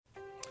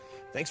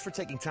Thanks for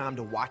taking time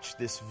to watch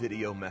this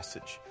video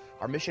message.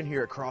 Our mission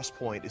here at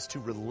Crosspoint is to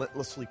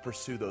relentlessly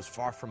pursue those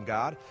far from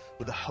God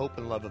with the hope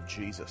and love of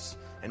Jesus.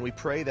 And we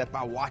pray that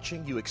by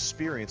watching, you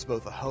experience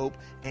both the hope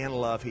and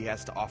love He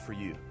has to offer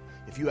you.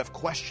 If you have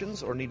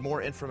questions or need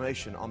more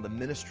information on the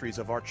ministries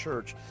of our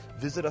church,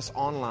 visit us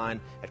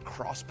online at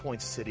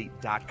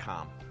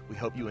crosspointcity.com. We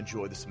hope you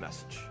enjoy this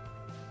message.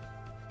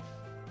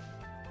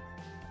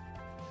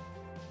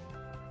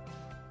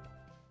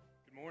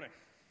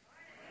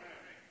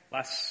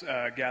 Last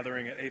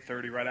gathering at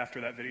 8:30, right after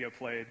that video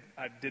played,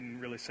 I didn't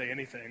really say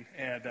anything,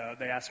 and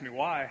they asked me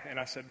why, and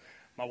I said,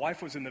 my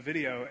wife was in the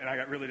video, and I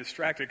got really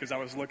distracted because I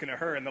was looking at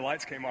her, and the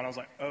lights came on. I was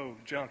like, oh,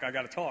 junk, I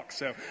got to talk.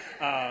 So,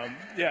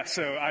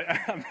 so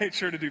I made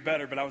sure to do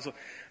better, but I was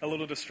a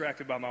little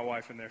distracted by my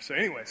wife in there. So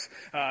anyways,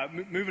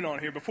 moving on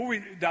here. Before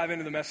we dive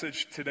into the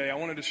message today, I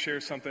wanted to share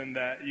something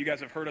that you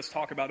guys have heard us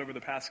talk about over the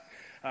past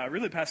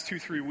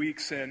 2-3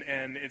 weeks, and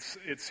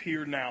it's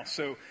here now.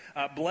 So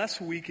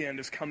Bless Weekend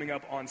is coming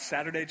up on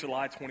Saturday,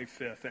 July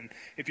 25th. And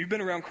if you've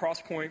been around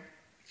Crosspoint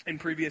in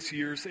previous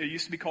years, it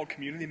used to be called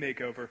Community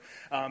Makeover,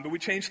 but we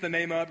changed the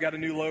name up, got a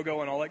new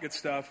logo and all that good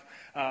stuff.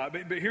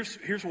 But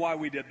here's why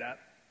we did that.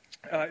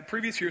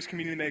 Previous year's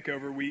Community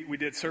Makeover, we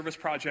did service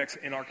projects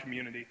in our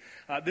community.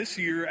 This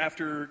year,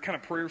 after kind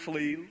of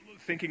prayerfully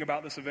thinking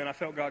about this event, I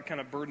felt God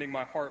kind of burdening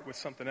my heart with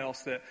something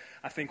else that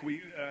I think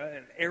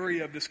an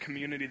area of this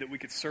community that we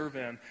could serve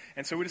in.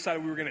 And so we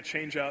decided we were going to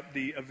change up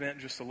the event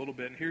just a little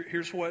bit. And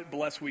here's what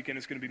Bless Weekend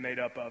is going to be made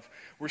up of.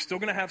 We're still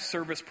going to have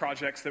service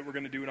projects that we're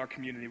going to do in our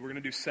community. We're going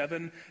to do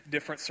 7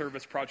 different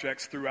service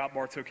projects throughout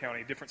Bartow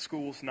County, different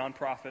schools,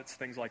 nonprofits,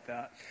 things like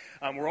that.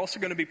 We're also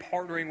going to be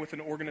partnering with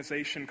an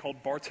organization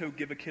called Bartow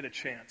Give a Kid a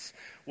Chance.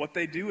 What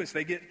they do is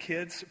they get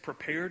kids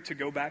prepared to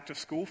go back to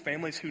school,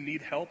 families who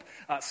need help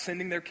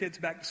sending their kids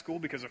back to school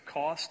because of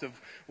cost of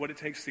what it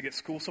takes to get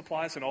school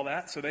supplies and all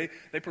that. So they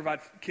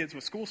provide kids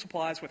with school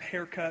supplies, with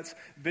haircuts,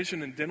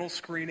 vision and dental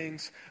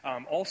screenings,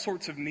 all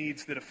sorts of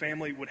needs that a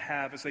family would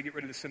have as they get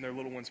ready to send their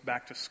little ones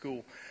back to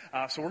school.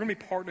 So we're going to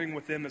be partnering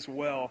with them as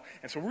well.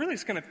 And so we're really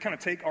just going to kind of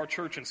take our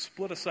church and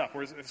split us up.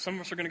 Whereas some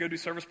of us are going to go do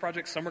service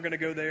projects, some are going to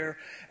go there.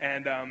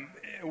 And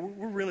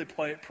we're really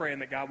praying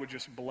that God would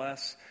just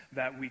bless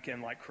that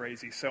weekend like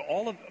crazy. So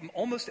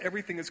almost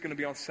everything is going to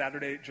be on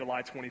Saturday,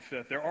 July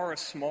 25th. There are a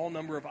small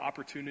number of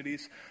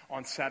opportunities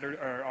on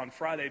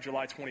Friday,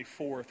 July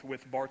 24th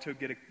with Bartow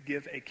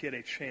Give a Kid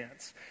a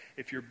Chance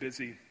if you're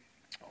busy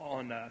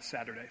on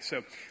Saturday.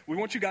 So we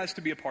want you guys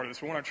to be a part of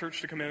this. We want our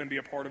church to come in and be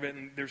a part of it.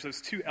 And there's those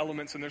 2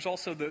 elements. And there's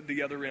also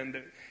the other end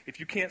that if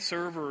you can't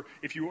serve, or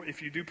if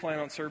you do plan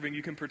on serving,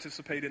 you can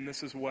participate in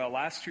this as well.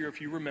 Last year,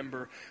 if you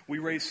remember, we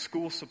raised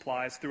school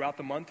supplies throughout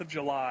the month of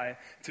July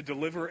to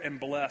deliver and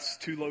bless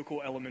 2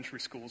 local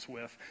elementary schools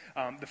with.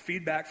 The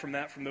feedback from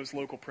those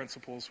local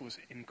principals was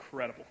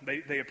incredible.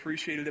 They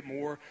appreciated it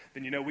more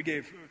than, we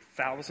gave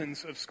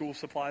thousands of school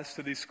supplies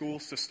to these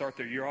schools to start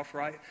their year off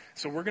right.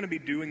 So we're going to be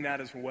doing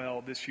that as well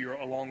this year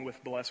along with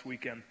Bless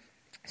Weekend.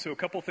 So a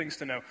couple things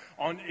to know.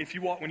 When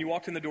you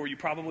walked in the door, you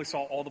probably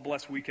saw all the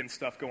Bless Weekend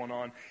stuff going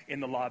on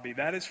in the lobby.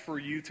 That is for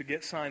you to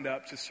get signed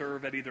up to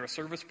serve at either a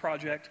service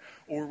project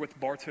or with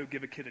Bartow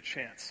Give a Kid a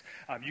Chance.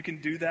 You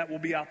can do that. We'll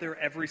be out there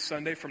every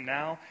Sunday from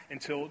now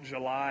until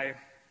July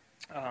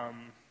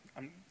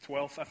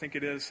 12th, I think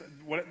it is.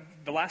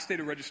 The last day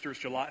to register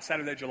is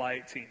Saturday,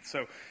 July 18th.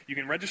 So you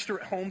can register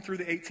at home through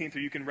the 18th, or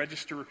you can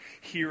register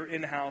here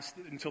in-house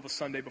until the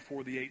Sunday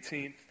before the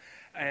 18th.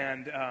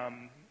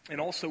 And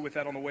also with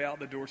that, on the way out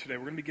the door today,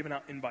 we're going to be giving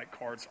out invite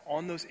cards.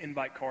 On those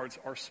invite cards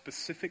are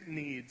specific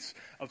needs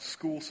of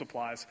school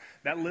supplies.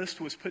 That list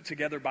was put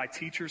together by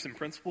teachers and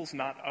principals,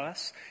 not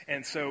us.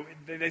 And so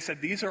they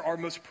said these are our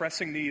most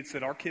pressing needs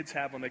that our kids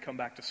have when they come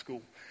back to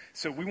school.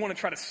 So we want to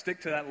try to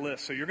stick to that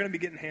list. So you're going to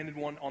be getting handed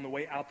one on the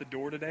way out the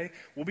door today.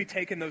 We'll be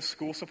taking those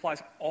school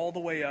supplies all the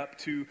way up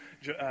to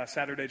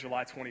Saturday,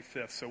 July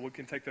 25th. So we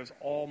can take those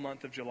all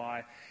month of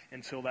July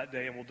until that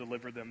day, and we'll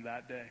deliver them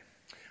that day.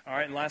 All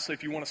right, and lastly,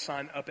 if you want to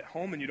sign up at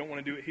home and you don't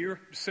want to do it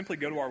here, just simply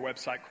go to our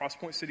website,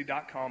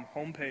 crosspointcity.com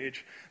homepage.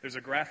 There's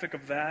a graphic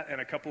of that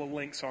and a couple of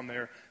links on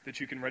there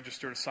that you can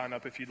register to sign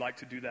up if you'd like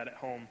to do that at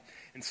home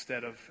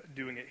instead of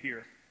doing it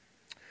here.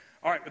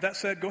 All right, with that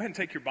said, go ahead and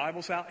take your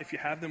Bibles out. If you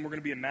have them, we're going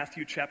to be in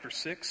Matthew chapter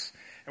 6.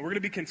 And we're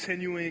going to be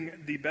continuing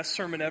the Best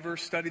Sermon Ever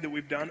study that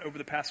we've done over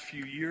the past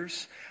few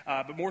years.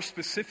 But more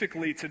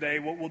specifically today,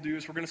 what we'll do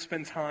is we're going to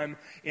spend time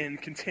in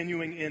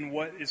continuing in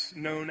what is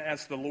known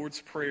as the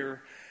Lord's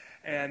Prayer.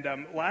 And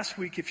last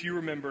week, if you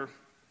remember,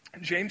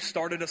 James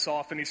started us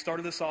off, and he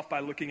started us off by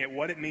looking at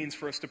what it means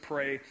for us to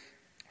pray,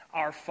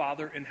 Our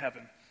Father in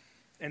Heaven.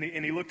 And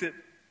he looked at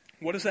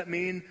what does that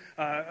mean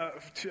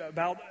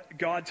about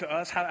God to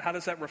us? How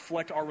does that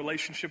reflect our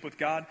relationship with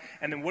God?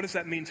 And then what does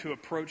that mean to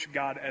approach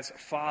God as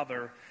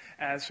Father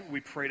as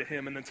we pray to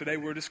Him? And then today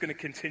we're just going to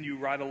continue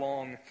right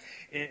along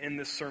in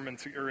this sermon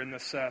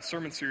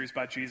sermon series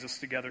by Jesus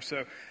together.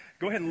 So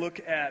go ahead and look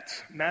at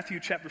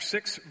Matthew chapter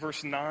 6,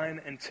 verse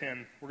 9 and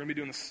 10. We're going to be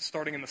doing this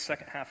starting in the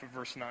second half of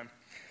verse 9.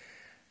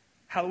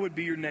 Hallowed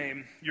be your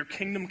name. Your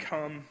kingdom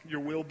come, your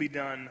will be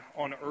done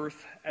on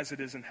earth as it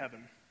is in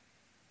heaven.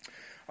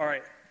 All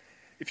right,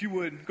 if you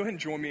would, go ahead and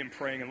join me in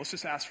praying, and let's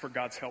just ask for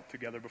God's help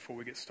together before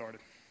we get started.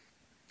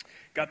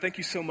 God, thank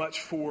you so much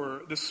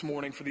for this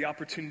morning, for the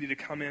opportunity to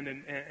come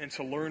in and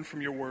to learn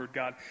from your word,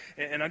 God.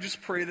 And I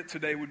just pray that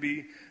today would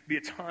be a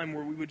time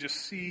where we would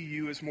just see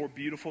you as more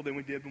beautiful than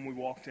we did when we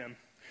walked in.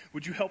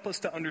 Would you help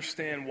us to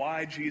understand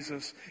why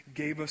Jesus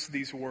gave us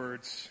these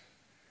words?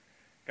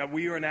 God,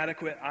 we are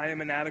inadequate. I am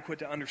inadequate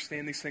to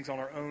understand these things on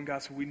our own,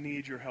 God, so we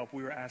need your help.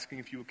 We were asking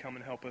if you would come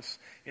and help us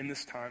in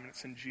this time, and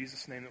it's in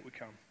Jesus' name that we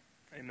come.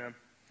 Amen.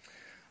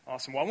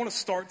 Awesome. Well, I want to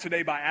start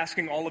today by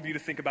asking all of you to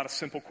think about a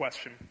simple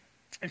question.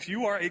 If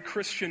you are a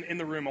Christian in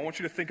the room, I want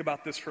you to think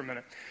about this for a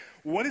minute.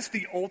 What is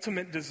the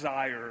ultimate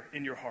desire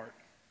in your heart?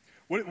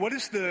 What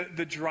is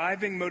the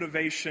driving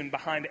motivation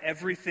behind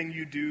everything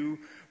you do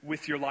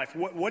with your life?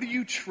 What do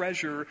you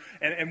treasure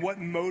and what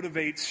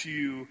motivates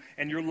you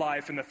and your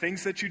life and the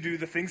things that you do,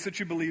 the things that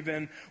you believe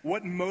in?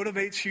 What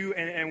motivates you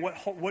and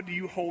what do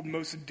you hold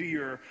most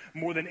dear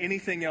more than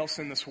anything else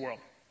in this world?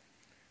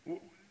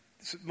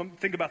 So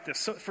think about this.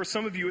 So for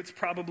some of you, it's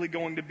probably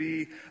going to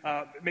be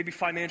maybe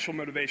financial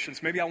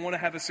motivations. Maybe I want to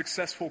have a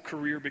successful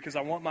career because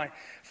I want my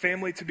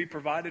family to be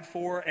provided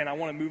for, and I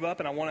want to move up,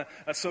 and I want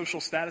a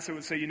social status that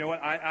would say, you know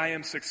what, I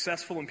am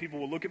successful, and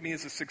people will look at me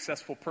as a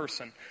successful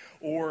person.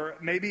 Or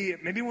maybe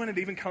when it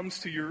even comes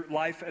to your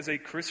life as a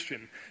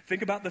Christian,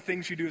 think about the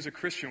things you do as a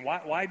Christian.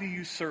 Why do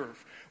you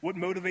serve? What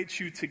motivates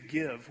you to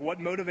give? What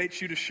motivates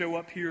you to show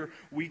up here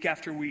week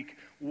after week?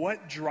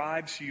 What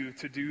drives you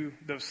to do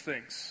those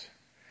things?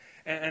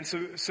 And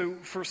so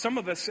for some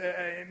of us,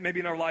 maybe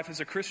in our life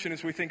as a Christian,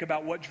 as we think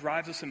about what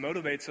drives us and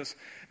motivates us,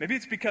 maybe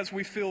it's because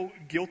we feel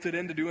guilted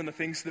into doing the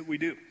things that we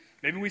do.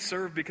 Maybe we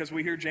serve because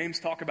we hear James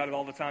talk about it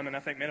all the time, and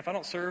I think, man, if I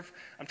don't serve,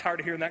 I'm tired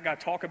of hearing that guy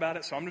talk about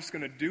it, so I'm just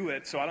going to do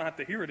it so I don't have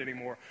to hear it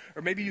anymore.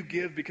 Or maybe you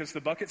give because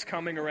the bucket's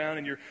coming around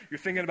and you're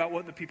thinking about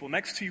what the people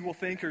next to you will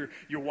think, or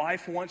your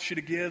wife wants you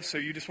to give, so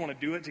you just want to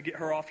do it to get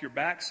her off your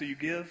back, so you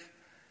give.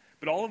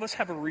 But all of us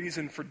have a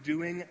reason for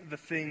doing the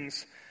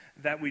things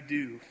that we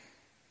do.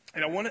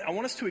 And I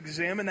want us to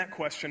examine that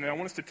question, and I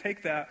want us to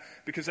take that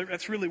because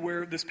that's really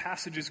where this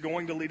passage is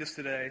going to lead us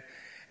today.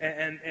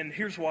 And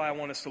here's why I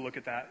want us to look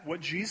at that.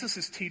 What Jesus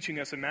is teaching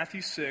us in Matthew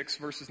 6,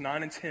 verses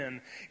 9 and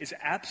 10, is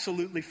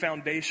absolutely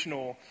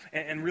foundational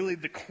and really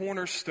the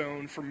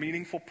cornerstone for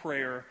meaningful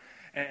prayer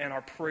and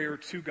our prayer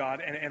to God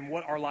and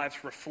what our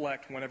lives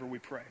reflect whenever we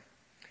pray.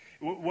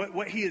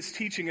 What he is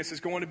teaching us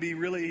is going to be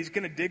really, he's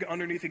going to dig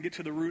underneath and get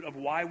to the root of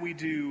why we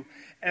do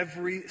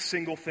every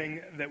single thing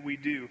that we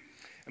do.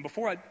 And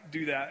before I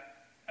do that,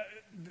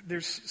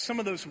 there's some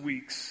of those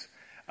weeks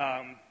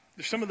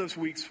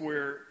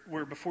where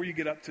before you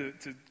get up to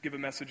give a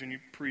message and you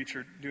preach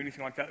or do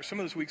anything like that, there's some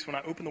of those weeks when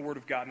I open the Word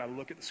of God and I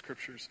look at the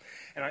Scriptures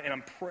and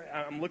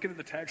I'm looking at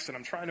the text and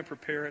I'm trying to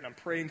prepare it and I'm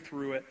praying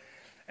through it.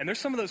 And there's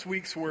some of those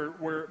weeks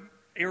where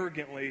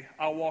arrogantly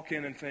I'll walk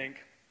in and think,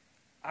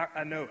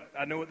 I know it.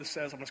 I know what this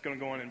says. I'm just going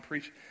to go in and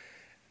preach.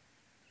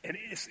 And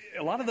it's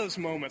a lot of those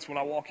moments when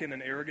I walk in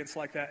arrogance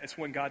like that, it's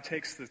when God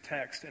takes the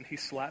text and he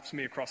slaps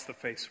me across the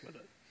face with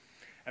it.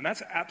 And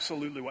that's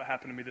absolutely what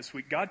happened to me this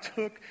week. God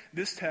took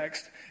this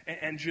text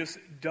and just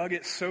dug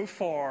it so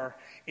far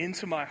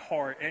into my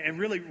heart and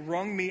really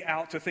wrung me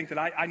out to think that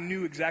I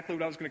knew exactly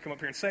what I was going to come up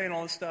here and say and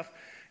all this stuff.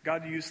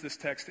 God used this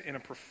text in a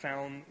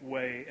profound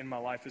way in my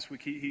life this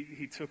week.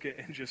 He took it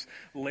and just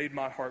laid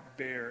my heart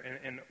bare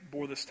and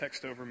bore this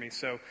text over me.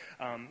 So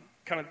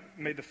kind of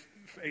made the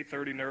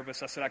 8:30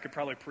 nervous. I said I could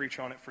probably preach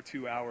on it for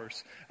 2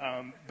 hours,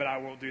 but I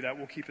won't do that.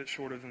 We'll keep it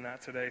shorter than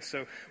that today.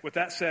 So with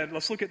that said,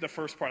 let's look at the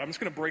first part. I'm just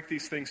going to break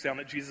these things down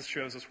that Jesus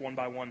shows us one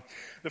by one.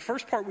 The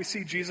first part we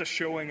see Jesus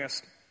showing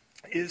us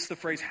is the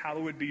phrase,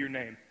 hallowed be your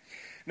name.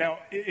 Now,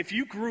 if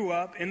you grew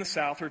up in the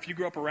South, or if you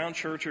grew up around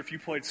church, or if you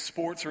played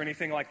sports or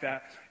anything like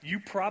that, you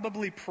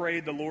probably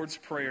prayed the Lord's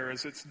Prayer,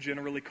 as it's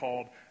generally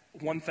called,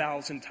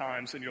 1,000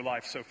 times in your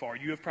life so far.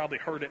 You have probably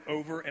heard it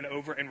over and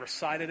over and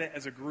recited it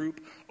as a group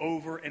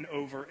over and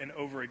over and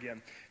over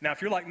again. Now,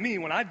 if you're like me,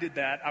 when I did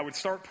that, I would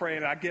start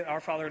praying, I'd get Our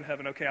Father in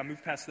Heaven, okay, I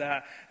move past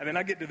that, and then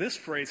I get to this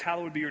phrase,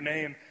 hallowed be your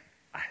name.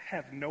 I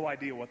have no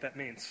idea what that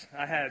means.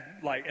 I had,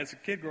 as a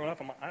kid growing up,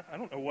 I'm like, I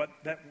don't know what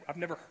that, I've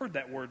never heard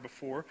that word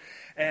before.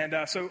 And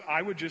so I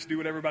would just do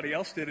what everybody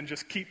else did and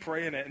just keep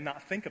praying it and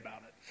not think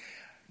about it.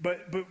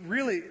 But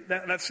really,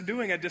 that's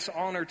doing a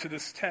dishonor to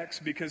this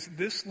text, because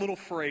this little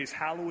phrase,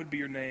 hallowed be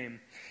your name,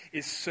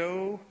 is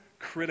so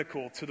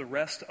critical to the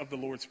rest of the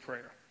Lord's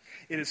Prayer.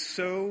 It is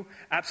so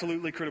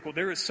absolutely critical.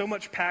 There is so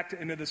much packed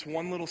into this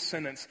one little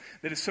sentence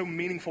that is so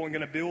meaningful and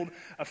going to build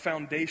a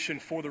foundation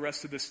for the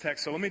rest of this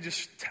text. So let me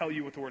just tell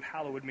you what the word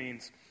hallowed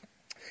means.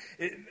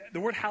 The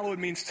word hallowed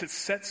means to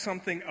set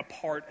something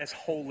apart as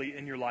holy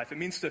in your life. It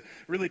means to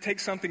really take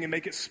something and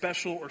make it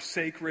special or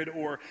sacred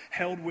or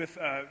held with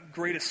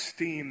great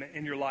esteem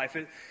in your life.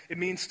 It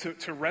means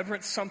to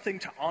reverence something,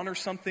 to honor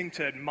something,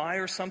 to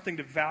admire something,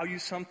 to value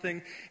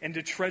something, and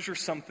to treasure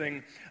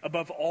something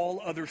above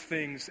all other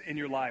things in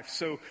your life.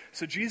 So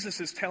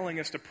Jesus is telling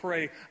us to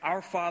pray,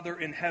 "Our Father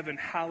in heaven,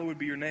 hallowed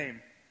be your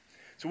name."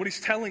 So what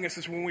he's telling us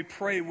is when we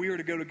pray, we are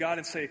to go to God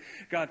and say,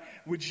 "God,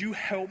 would you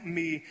help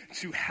me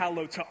to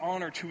hallow, to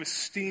honor, to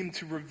esteem,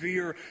 to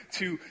revere,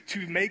 to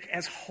make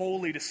as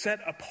holy, to set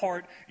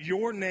apart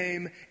your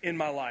name in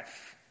my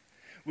life?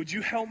 Would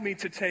you help me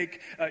to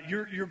take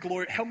your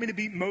glory, help me to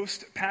be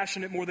most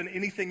passionate more than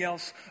anything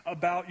else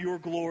about your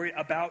glory,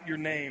 about your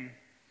name?"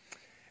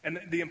 And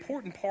the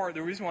important part,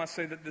 the reason why I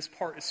say that this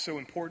part is so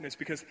important is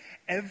because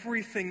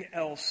everything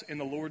else in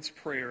the Lord's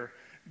Prayer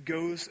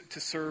goes to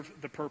serve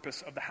the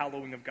purpose of the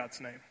hallowing of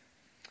God's name.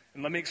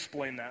 And let me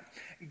explain that.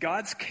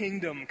 God's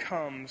kingdom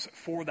comes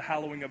for the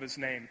hallowing of his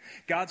name.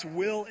 God's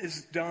will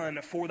is done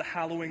for the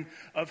hallowing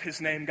of his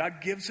name.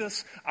 God gives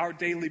us our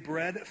daily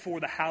bread for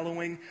the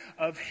hallowing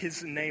of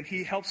his name.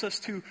 He helps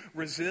us to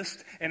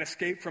resist and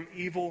escape from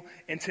evil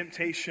and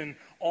temptation,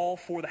 all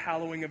for the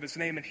hallowing of his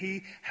name. And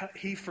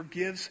he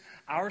forgives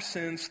our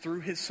sins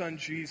through his son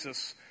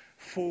Jesus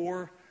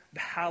for the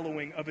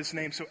hallowing of his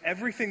name. So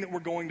everything that we're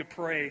going to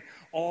pray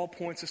all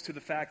points us to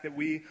the fact that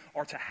we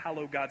are to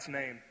hallow God's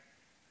name.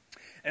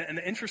 And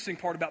the interesting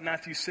part about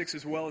Matthew 6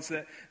 as well is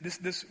that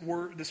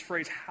this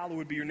phrase,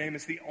 "hallowed be your name,"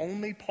 is the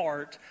only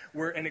part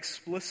where an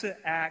explicit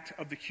act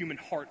of the human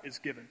heart is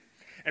given.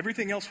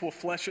 Everything else will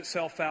flesh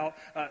itself out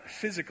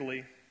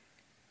physically.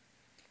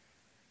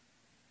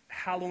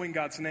 Hallowing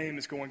God's name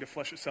is going to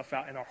flesh itself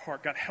out in our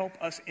heart. God, help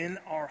us in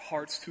our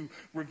hearts to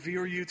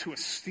revere you, to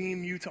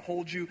esteem you, to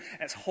hold you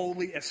as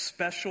holy, as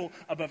special,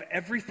 above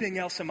everything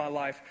else in my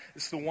life.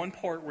 It's the one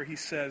part where he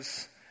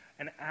says,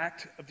 an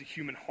act of the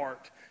human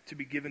heart to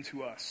be given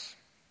to us.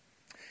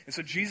 And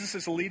so Jesus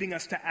is leading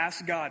us to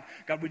ask God,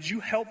 "God, would you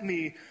help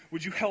me,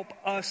 would you help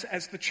us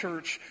as the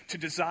church to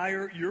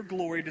desire your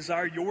glory,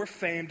 desire your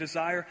fame,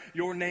 desire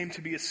your name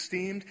to be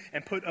esteemed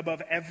and put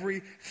above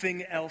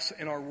everything else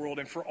in our world?"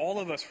 And for all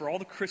of us, for all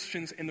the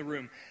Christians in the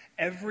room,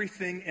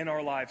 everything in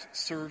our lives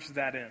serves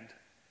that end.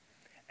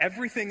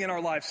 Everything in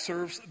our lives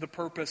serves the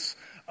purpose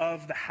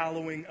of the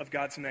hallowing of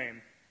God's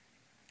name.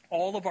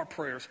 All of our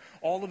prayers,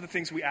 all of the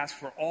things we ask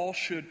for, all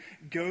should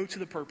go to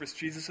the purpose.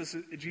 Jesus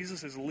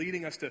is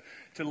leading us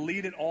to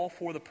lead it all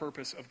for the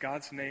purpose of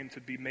God's name to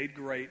be made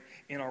great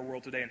in our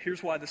world today. And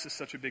here's why this is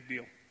such a big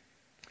deal.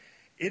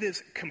 It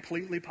is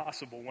completely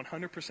possible,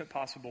 100%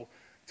 possible,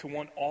 to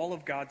want all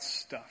of God's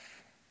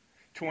stuff,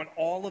 to want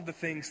all of the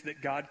things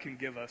that God can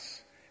give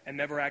us, and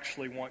never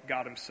actually want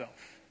God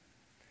himself.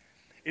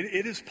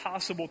 It is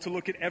possible to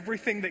look at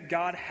everything that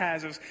God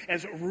has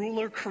as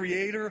ruler,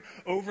 creator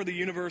over the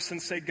universe and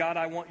say, "God,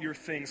 I want your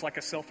things." Like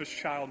a selfish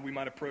child, we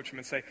might approach him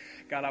and say,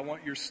 "God, I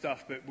want your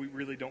stuff," but we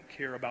really don't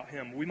care about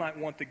him. We might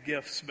want the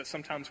gifts, but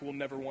sometimes we'll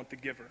never want the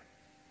giver.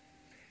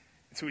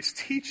 And so he's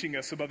teaching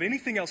us above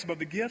anything else, above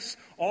the gifts,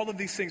 all of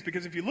these things,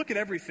 because if you look at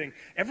everything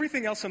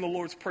else in the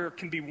Lord's Prayer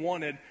can be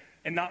wanted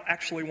and not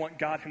actually want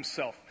God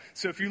himself.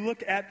 So if you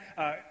look at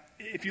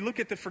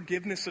the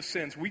forgiveness of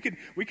sins, we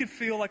could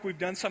feel like we've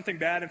done something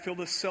bad and feel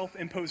this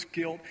self-imposed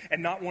guilt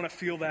and not want to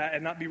feel that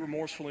and not be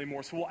remorseful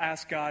anymore. So we'll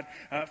ask God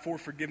for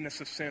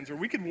forgiveness of sins. Or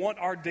we could want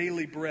our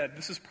daily bread.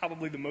 This is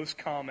probably the most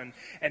common,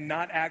 and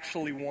not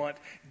actually want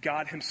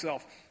God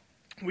himself.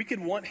 We could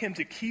want him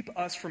to keep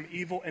us from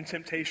evil and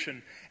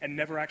temptation and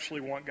never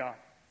actually want God.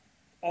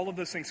 All of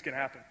those things can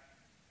happen.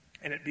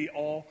 And it be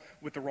all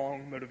with the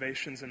wrong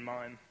motivations in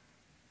mind.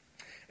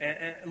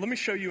 And let me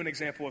show you an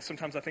example of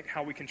sometimes I think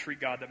how we can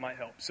treat God that might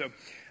help. So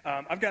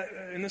I've got,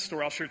 in this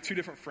story, I'll share two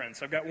different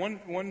friends. I've got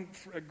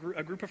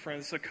a group of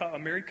friends, a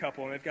married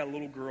couple, and they've got a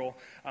little girl.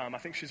 I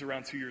think she's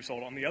around 2 years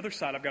old. On the other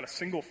side, I've got a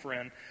single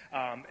friend.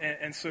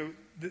 And so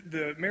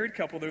the married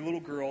couple, their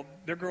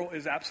girl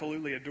is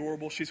absolutely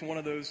adorable. She's one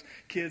of those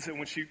kids that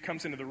when she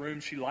comes into the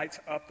room, she lights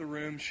up the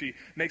room. She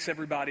makes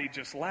everybody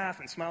just laugh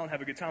and smile and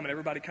have a good time, and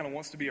everybody kind of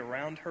wants to be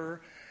around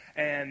her.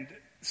 And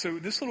so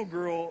this little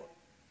girl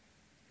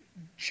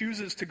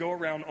chooses to go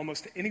around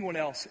almost anyone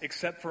else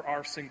except for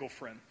our single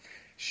friend.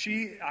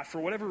 She,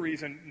 for whatever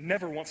reason,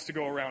 never wants to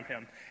go around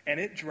him, and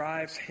it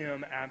drives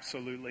him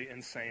absolutely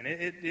insane.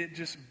 It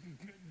just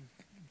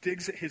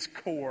digs at his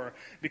core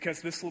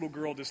because this little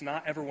girl does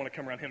not ever want to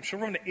come around him. She'll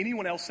run to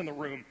anyone else in the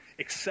room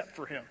except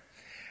for him.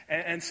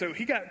 And so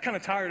he got kind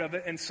of tired of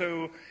it, and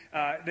so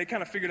they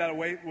kind of figured out a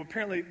way. Well,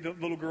 apparently the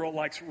little girl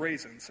likes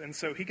raisins, and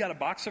so he got a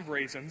box of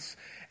raisins,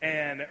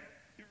 and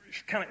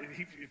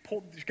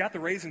he got the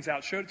raisins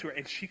out, showed it to her,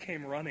 and she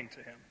came running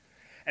to him.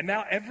 And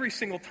now every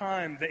single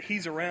time that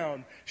he's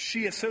around,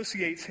 she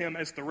associates him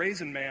as the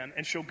raisin man,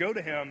 and she'll go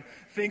to him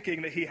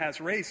thinking that he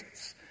has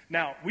raisins.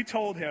 Now, we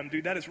told him,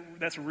 dude,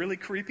 that's really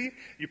creepy.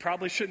 You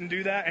probably shouldn't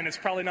do that, and it's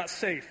probably not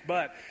safe.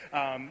 But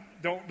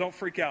don't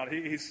freak out.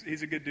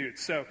 He's a good dude.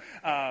 So,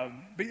 but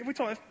we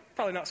told him it's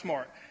probably not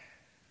smart.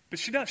 But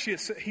she does.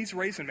 He's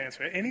raising man.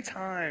 So any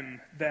time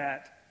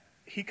that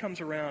he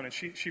comes around and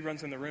she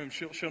runs in the room,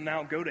 she'll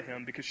now go to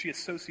him because she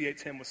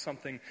associates him with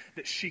something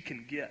that she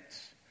can get.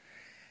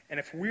 And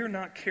if we're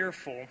not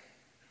careful,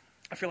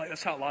 I feel like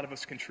that's how a lot of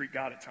us can treat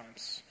God at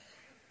times.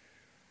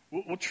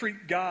 We'll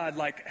treat God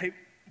like, hey,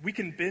 we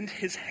can bend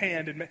his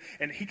hand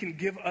and he can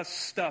give us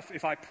stuff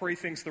if I pray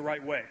things the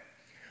right way.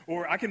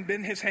 Or I can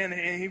bend his hand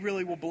and he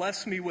really will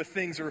bless me with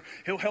things, or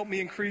he'll help me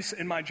increase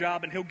in my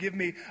job and he'll give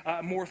me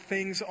more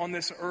things on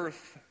this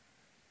earth.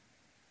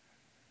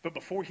 But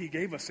before he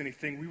gave us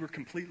anything, we were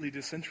completely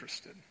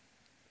disinterested.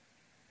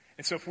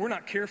 And so if we're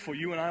not careful,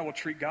 you and I will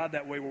treat God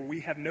that way, where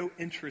we have no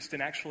interest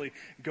in actually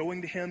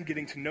going to him,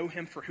 getting to know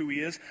him for who he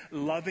is,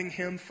 loving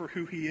him for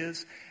who he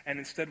is, and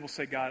instead we'll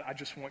say, God, I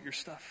just want your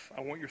stuff.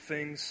 I want your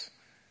things.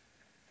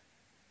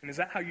 And is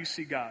that how you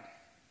see God?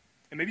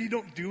 And maybe you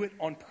don't do it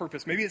on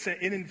purpose. Maybe it's an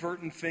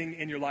inadvertent thing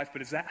in your life,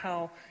 but is that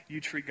how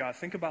you treat God?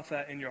 Think about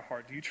that in your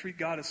heart. Do you treat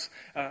God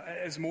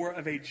as more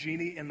of a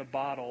genie in the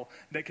bottle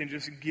that can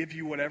just give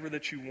you whatever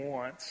that you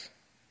want?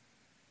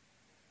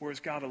 Or is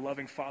God a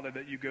loving Father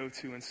that you go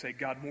to and say,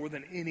 God, more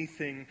than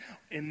anything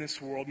in this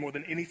world, more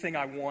than anything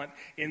I want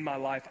in my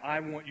life,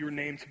 I want your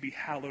name to be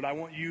hallowed. I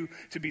want you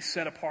to be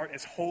set apart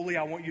as holy.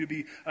 I want you to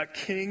be a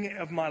king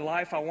of my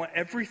life. I want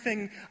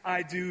everything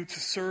I do to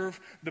serve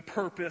the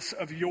purpose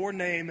of your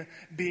name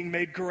being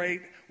made great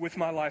with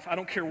my life. I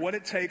don't care what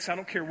it takes. I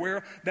don't care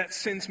where that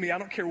sends me. I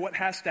don't care what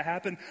has to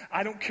happen.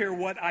 I don't care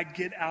what I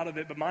get out of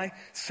it, but my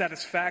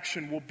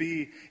satisfaction will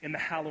be in the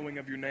hallowing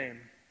of your name.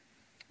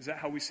 Is that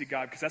how we see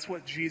God? Because that's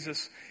what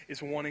Jesus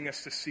is wanting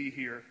us to see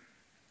here.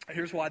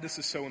 Here's why this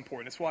is so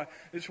important.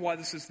 This is why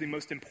this is the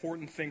most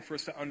important thing for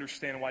us to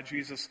understand, why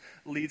Jesus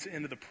leads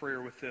into the prayer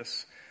with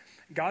this.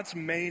 God's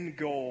main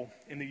goal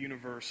in the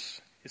universe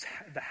is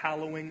the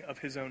hallowing of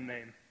his own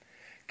name.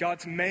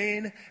 God's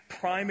main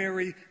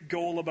primary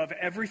goal above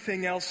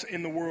everything else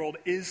in the world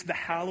is the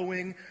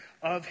hallowing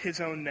of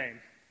his own name.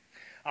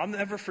 I'll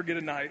never forget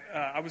a night.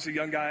 I was a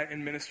young guy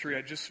in ministry.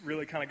 I just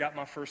really kind of got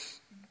my first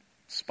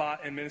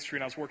spot in ministry,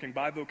 and I was working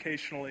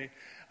bivocationally,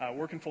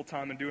 working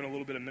full-time and doing a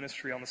little bit of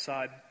ministry on the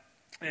side.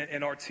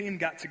 And our team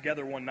got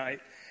together one night,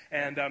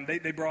 and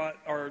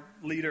our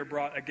leader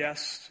brought a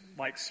guest,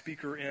 like,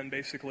 speaker in,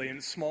 basically, and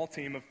a small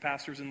team of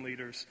pastors and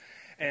leaders.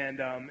 And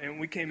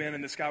we came in,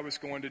 and this guy was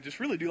going to just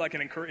really do like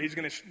he's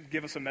going to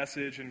give us a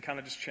message and kind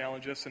of just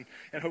challenge us and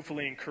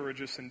hopefully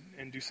encourage us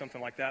and do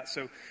something like that.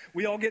 So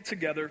we all get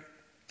together,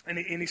 and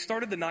he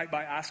started the night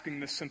by asking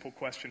this simple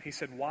question. He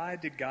said, why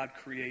did God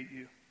create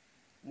you?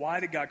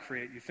 Why did God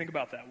create you? Think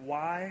about that.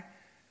 Why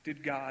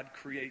did God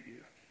create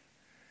you?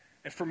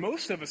 And for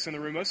most of us in the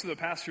room, most of the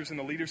pastors and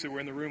the leaders that were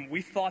in the room,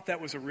 we thought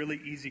that was a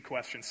really easy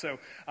question. So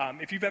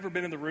if you've ever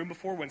been in the room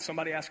before when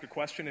somebody asks a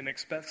question and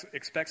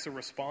expects a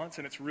response,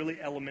 and it's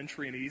really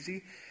elementary and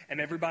easy,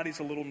 and everybody's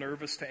a little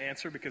nervous to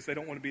answer because they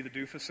don't want to be the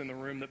doofus in the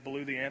room that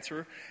blew the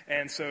answer,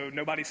 and so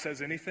nobody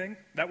says anything,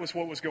 that was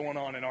what was going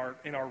on in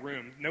our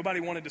room. Nobody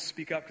wanted to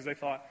speak up because they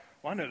thought,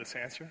 well, I know this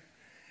answer.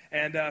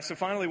 And so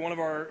finally, one of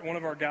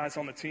our guys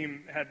on the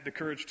team had the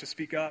courage to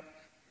speak up,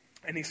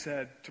 and he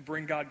said, to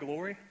bring God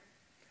glory.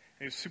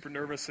 And he was super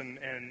nervous and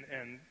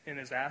in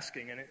his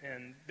asking,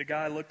 and the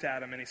guy looked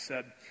at him and he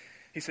said,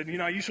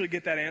 I usually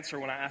get that answer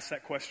when I ask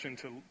that question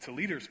to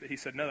leaders, but he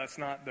said, no, that's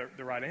not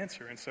the right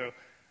answer. And so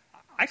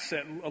I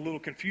sat a little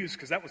confused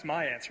because that was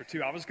my answer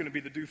too. I was going to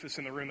be the doofus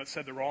in the room that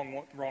said the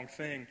wrong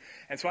thing.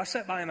 And so I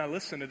sat by and I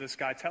listened to this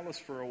guy tell us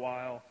for a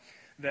while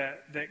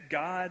that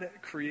God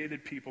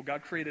created people,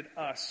 God created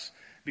us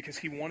because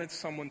he wanted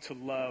someone to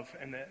love,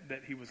 and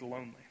that he was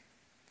lonely.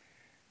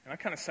 And I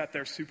kind of sat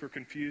there super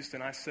confused,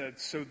 and I said,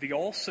 so the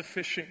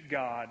all-sufficient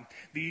God,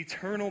 the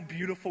eternal,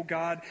 beautiful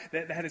God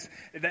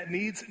that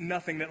needs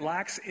nothing, that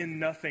lacks in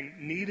nothing,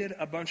 needed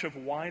a bunch of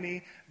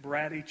whiny,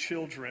 bratty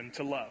children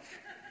to love.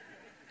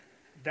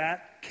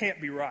 That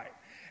can't be right.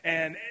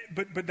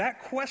 But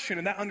that question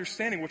and that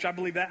understanding, which I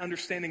believe that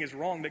understanding is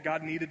wrong, that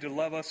God needed to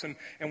love us and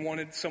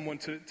wanted someone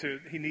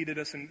he needed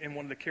us and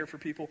wanted to care for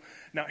people.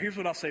 Now, here's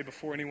what I'll say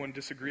before anyone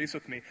disagrees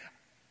with me.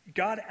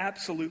 God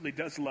absolutely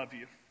does love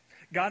you.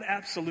 God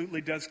absolutely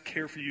does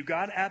care for you.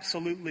 God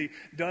absolutely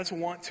does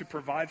want to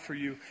provide for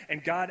you.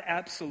 And God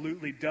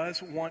absolutely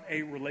does want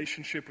a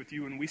relationship with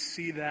you. And we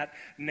see that,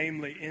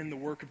 namely, in the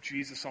work of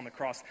Jesus on the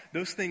cross.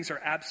 Those things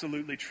are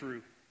absolutely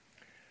true.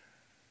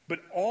 But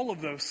all of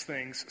those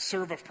things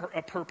serve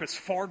a purpose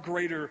far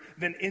greater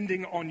than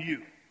ending on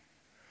you.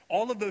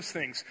 All of those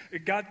things,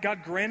 God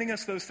granting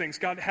us those things,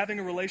 God having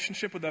a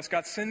relationship with us,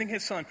 God sending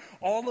his son,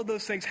 all of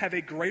those things have a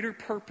greater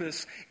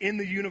purpose in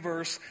the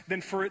universe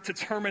than for it to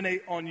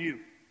terminate on you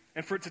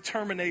and for it to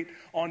terminate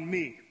on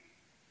me.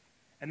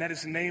 And that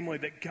is namely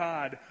that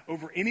God,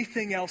 over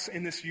anything else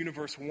in this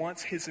universe,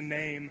 wants his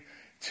name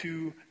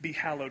to be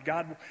hallowed.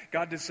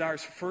 God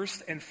desires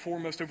first and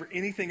foremost over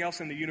anything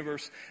else in the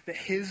universe that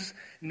his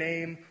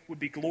name would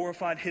be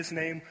glorified, his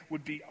name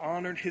would be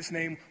honored, his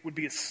name would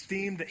be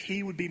esteemed, that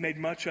he would be made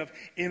much of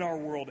in our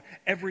world.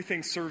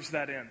 Everything serves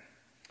that end.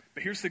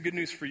 But here's the good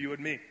news for you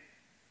and me.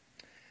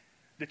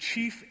 The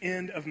chief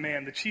end of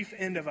man, the chief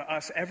end of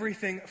us,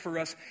 everything for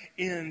us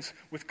ends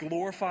with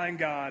glorifying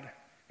God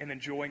and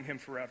enjoying him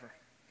forever.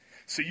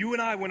 So you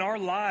and I, when our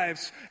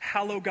lives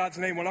hallow God's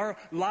name, when our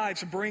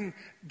lives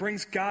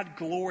brings God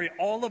glory,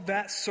 all of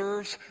that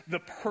serves the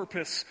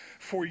purpose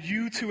for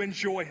you to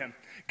enjoy him.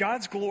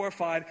 God's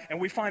glorified,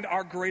 and we find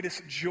our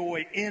greatest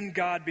joy in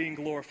God being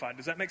glorified.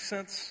 Does that make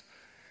sense?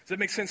 Does it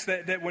make sense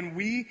that when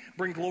we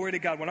bring glory to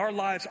God, when our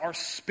lives are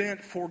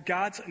spent for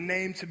God's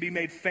name to be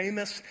made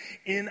famous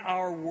in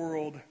our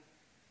world,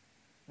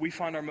 we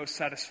find our most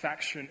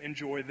satisfaction and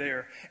joy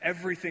there.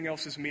 Everything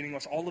else is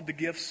meaningless. All of the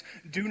gifts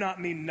do not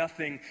mean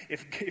nothing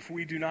if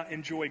we do not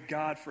enjoy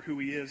God for who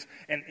he is.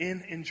 And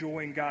in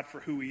enjoying God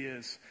for who he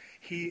is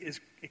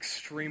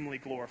extremely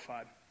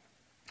glorified.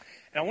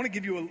 And I want to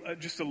give you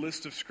just a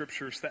list of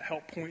scriptures that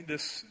help point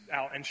this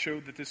out and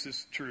show that this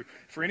is true.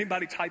 For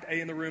anybody type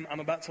A in the room, I'm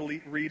about to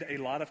read a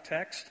lot of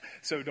text,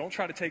 so don't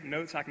try to take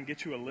notes. I can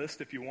get you a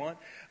list if you want.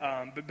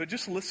 But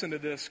just listen to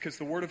this, because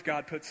the Word of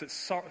God puts it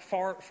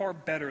far, far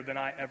better than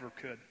I ever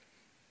could.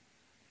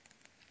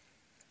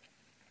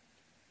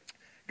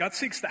 God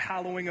seeks the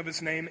hallowing of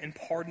his name in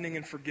pardoning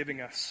and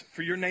forgiving us.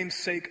 For your name's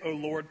sake, O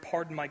Lord,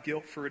 pardon my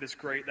guilt, for it is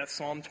great. That's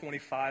Psalm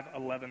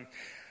 25:11.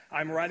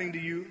 I'm writing to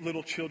you,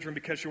 little children,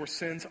 because your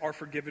sins are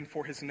forgiven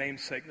for his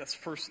name's sake. That's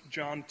 1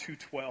 John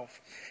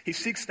 2:12. He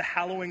seeks the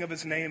hallowing of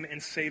his name in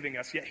saving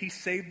us, yet he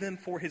saved them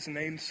for his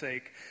name's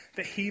sake,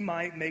 that he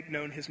might make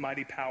known his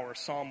mighty power.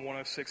 Psalm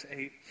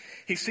 106:8.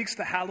 He seeks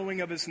the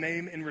hallowing of his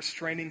name in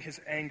restraining his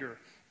anger.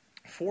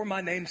 For my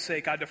name's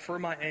sake, I defer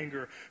my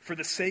anger. For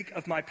the sake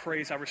of my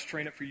praise, I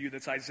restrain it for you.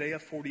 That's Isaiah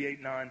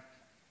 48:9.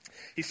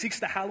 He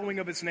seeks the hallowing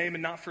of his name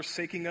and not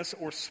forsaking us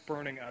or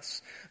spurning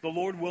us. The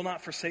Lord will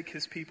not forsake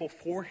his people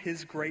for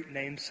his great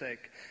name's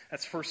sake.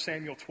 That's 1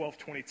 Samuel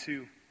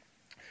 12:22.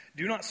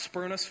 Do not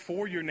spurn us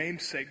for your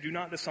name's sake. Do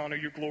not dishonor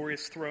your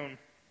glorious throne.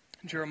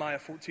 Jeremiah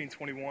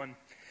 14:21.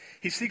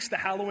 He seeks the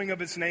hallowing of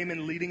his name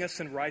in leading us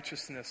in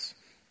righteousness.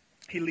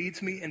 He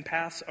leads me in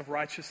paths of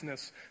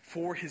righteousness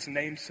for his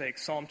name's sake.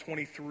 Psalm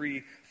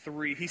 23:3.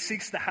 He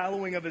seeks the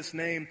hallowing of his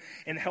name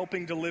in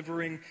helping,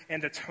 delivering,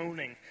 and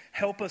atoning.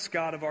 Help us,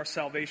 God of our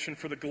salvation,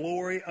 for the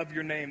glory of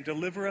your name.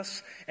 Deliver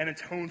us and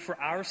atone for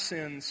our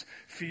sins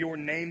for your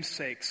name's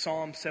sake.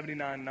 Psalm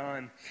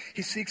 79:9.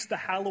 He seeks the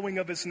hallowing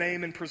of his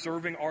name in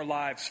preserving our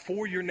lives.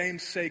 For your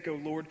name's sake, O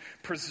Lord,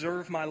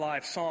 preserve my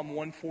life. Psalm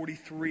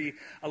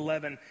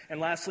 143:11. And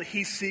lastly,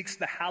 he seeks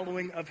the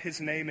hallowing of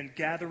his name in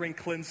gathering,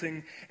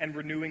 cleansing, and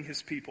renewing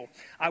his people.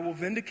 I will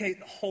vindicate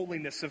the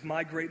holiness of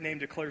my great name,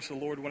 declares the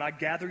Lord, when I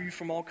gather you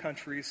from all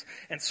countries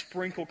and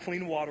sprinkle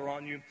clean water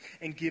on you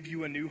and give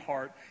you a new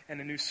heart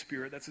and a new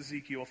spirit. That's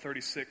Ezekiel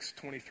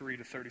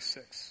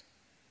 36:23-36.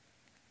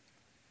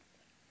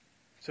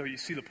 So you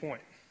see the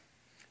point.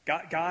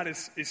 God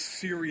is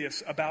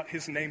serious about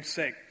his name's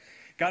sake.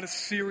 God is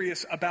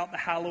serious about the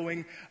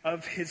hallowing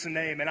of his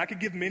name. And I could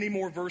give many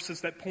more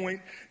verses that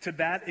point to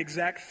that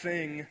exact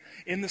thing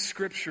in the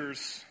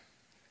scriptures.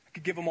 I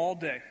could give them all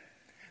day.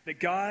 That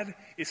God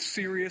is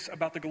serious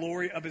about the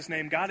glory of his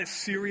name. God is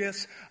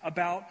serious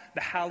about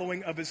the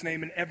hallowing of his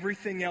name. And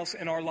everything else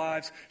in our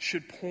lives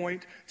should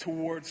point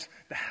towards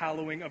the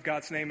hallowing of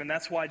God's name. And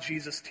that's why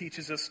Jesus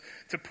teaches us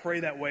to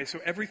pray that way. So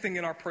everything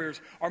in our prayers,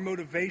 our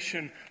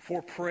motivation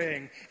for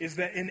praying is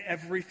that in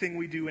everything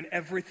we do, in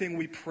everything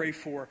we pray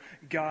for,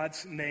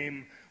 God's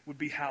name would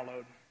be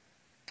hallowed.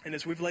 And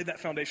as we've laid that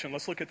foundation,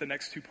 let's look at the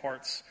next two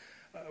parts,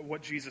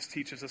 what Jesus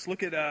teaches us.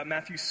 Look at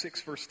Matthew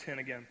 6:10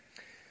 again.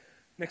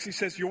 Next he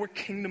says, your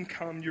kingdom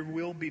come, your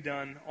will be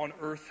done on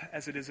earth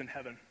as it is in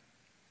heaven.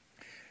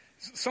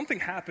 Something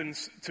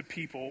happens to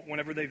people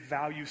whenever they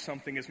value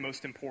something as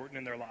most important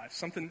in their lives.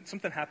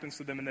 Something happens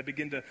to them and they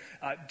begin to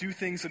do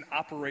things and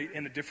operate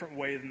in a different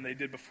way than they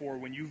did before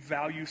when you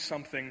value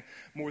something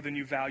more than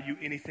you value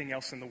anything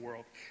else in the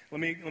world.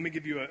 Let me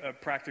give you a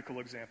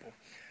practical example.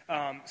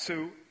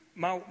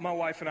 My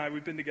wife and I,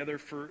 we've been together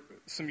for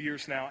some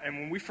years now, and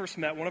when we first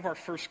met, one of our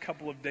first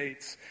couple of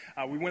dates,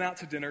 we went out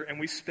to dinner, and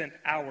we spent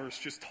hours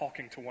just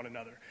talking to one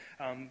another.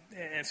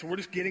 And so we're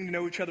just getting to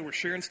know each other. We're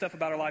sharing stuff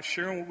about our life,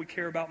 sharing what we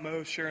care about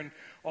most, sharing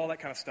all that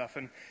kind of stuff.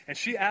 And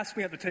she asked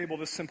me at the table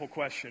this simple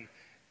question.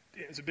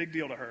 It was a big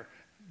deal to her.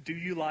 Do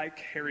you like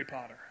Harry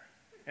Potter?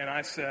 And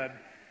I said,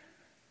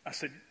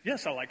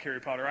 yes, I like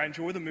Harry Potter. I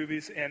enjoy the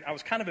movies, and I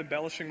was kind of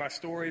embellishing my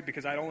story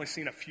because I'd only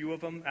seen a few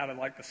of them out of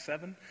like the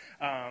 7.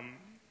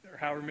 Or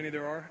however many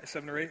there are,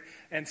 7 or 8.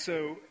 And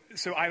so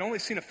I'd only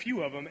seen a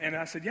few of them, and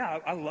I said, yeah,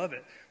 I love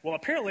it. Well,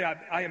 apparently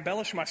I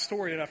embellished my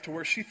story enough to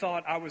where she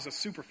thought I was a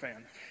super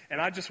fan,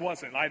 and I just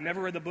wasn't. I'd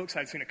never read the books.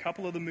 I'd seen a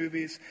couple of the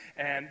movies,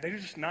 and they were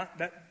just not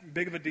that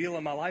big of a deal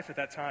in my life at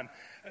that time.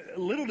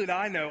 Little did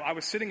I know, I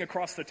was sitting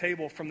across the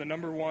table from the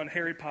 #1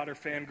 Harry Potter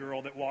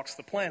fangirl that walks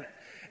the planet.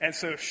 And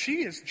so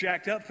she is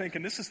jacked up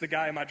thinking, this is the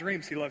guy in my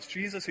dreams. He loves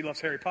Jesus. He loves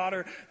Harry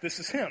Potter. This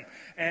is him.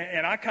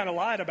 And I kind of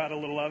lied about a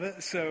little of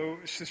it, so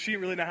she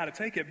didn't really know how to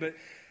take it. But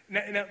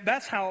now,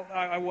 that's how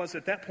I was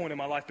at that point in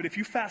my life. But if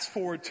you fast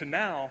forward to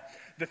now,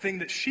 the thing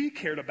that she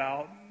cared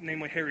about,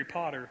 namely Harry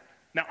Potter,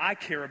 Now, I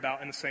care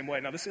about in the same way.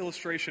 Now, this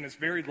illustration is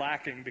very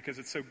lacking because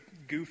it's so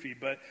goofy,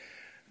 but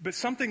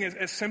something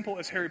as simple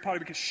as Harry Potter,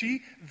 because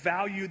she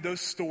valued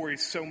those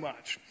stories so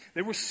much.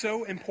 They were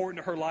so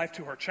important to her life,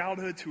 to her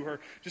childhood, to her,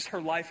 just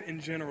her life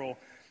in general.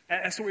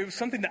 And so it was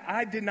something that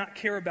I did not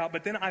care about,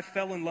 but then I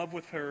fell in love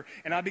with her,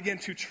 and I began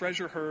to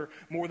treasure her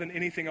more than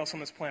anything else on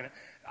this planet.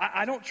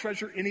 I don't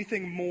treasure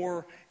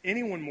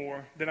anyone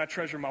more than I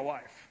treasure my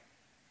wife.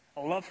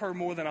 I love her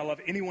more than I love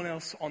anyone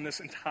else on this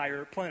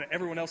entire planet.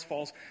 Everyone else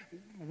falls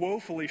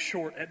woefully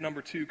short at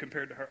number 2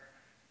 compared to her.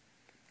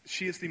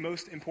 She is the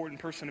most important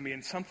person to me,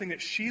 and something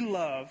that she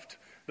loved,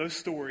 those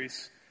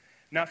stories.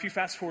 Now, if you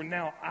fast forward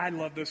now, I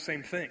love those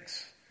same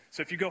things.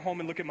 So if you go home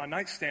and look at my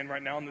nightstand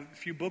right now and the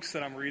few books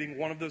that I'm reading,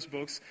 one of those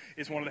books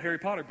is one of the Harry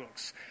Potter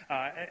books.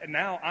 And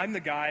now I'm the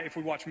guy, if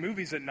we watch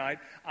movies at night,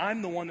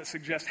 I'm the one that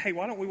suggests, hey,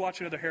 why don't we watch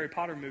another Harry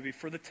Potter movie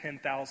for the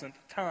 10,000th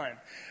time?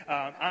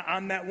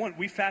 I'm that one.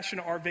 We fashion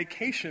our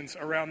vacations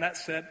around that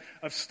set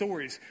of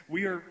stories.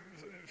 We are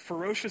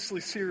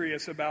ferociously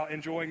serious about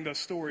enjoying those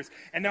stories.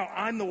 And now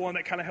I'm the one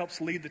that kind of helps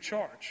lead the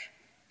charge.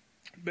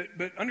 But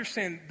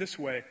understand this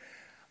way.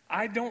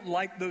 I don't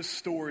like those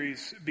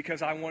stories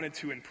because I wanted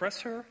to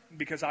impress her,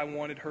 because I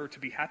wanted her to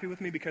be happy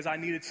with me, because I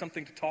needed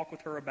something to talk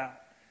with her about.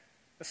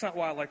 That's not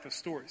why I like those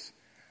stories.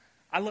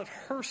 I love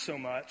her so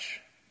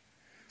much,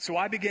 so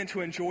I began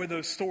to enjoy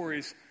those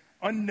stories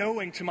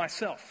unknowing to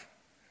myself.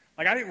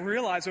 Like, I didn't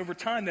realize over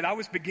time that I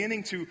was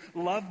beginning to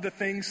love the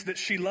things that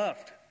she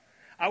loved.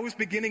 I was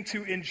beginning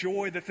to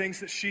enjoy the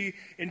things that she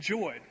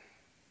enjoyed.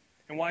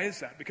 And why is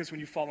that? Because when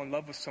you fall in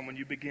love with someone,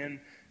 you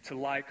begin to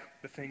like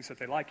the things that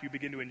they like. You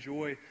begin to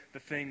enjoy the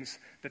things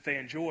that they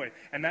enjoy.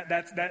 And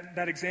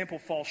that example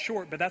falls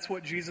short, but that's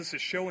what Jesus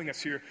is showing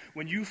us here.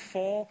 When you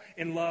fall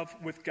in love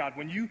with God,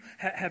 when you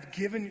have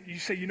given, you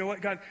say, you know what,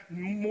 God,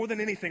 more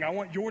than anything, I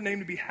want your name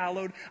to be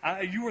hallowed.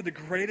 You are the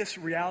greatest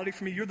reality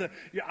for me.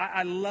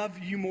 I love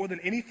you more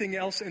than anything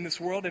else in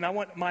this world, and I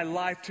want my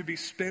life to be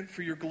spent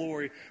for your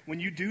glory. When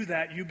you do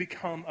that, you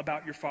become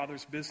about your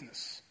Father's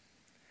business.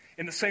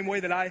 In the same way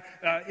that I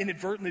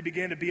inadvertently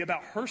began to be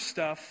about her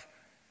stuff,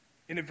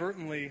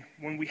 inadvertently,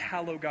 when we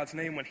hallow God's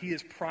name, when He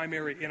is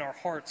primary in our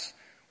hearts,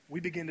 we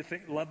begin to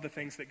love the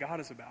things that God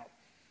is about.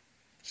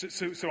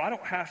 So I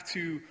don't have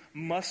to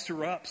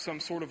muster up some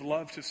sort of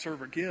love to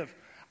serve or give.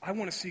 I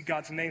want to see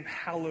God's name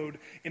hallowed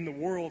in the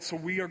world, so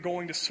we are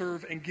going to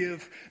serve and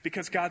give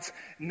because God's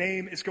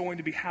name is going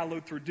to be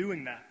hallowed through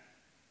doing that.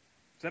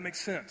 Does that make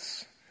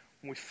sense?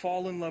 When we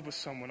fall in love with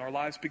someone, our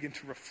lives begin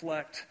to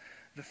reflect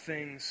the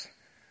things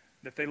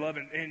that they love.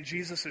 And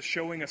Jesus is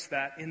showing us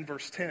that in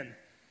verse 10.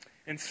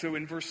 And so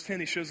in verse 10,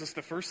 He shows us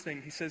the first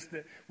thing. He says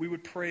that we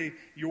would pray,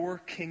 your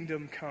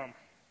kingdom come.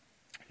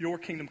 Your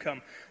kingdom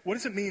come. What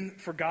does it mean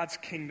for God's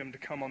kingdom to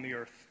come on the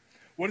earth?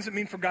 What does it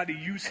mean for God to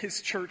use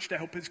His church to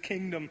help His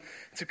kingdom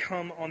to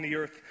come on the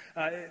earth?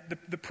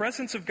 The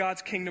presence of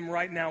God's kingdom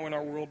right now in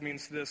our world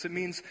means this. It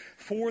means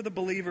for the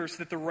believers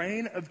that the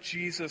reign of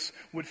Jesus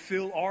would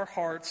fill our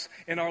hearts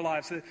and our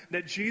lives.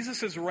 That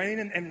Jesus' reign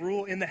and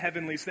rule in the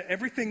heavenlies, that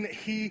everything that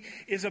He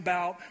is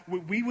about,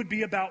 we would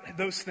be about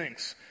those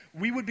things.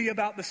 We would be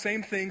about the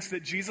same things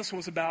that Jesus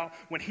was about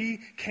when He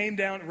came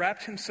down,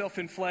 wrapped Himself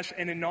in flesh,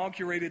 and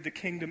inaugurated the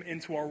kingdom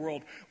into our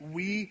world.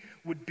 We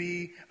would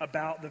be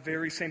about the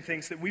very same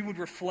things, that we would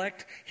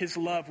reflect His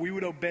love. We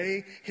would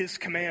obey His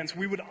commands.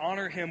 We would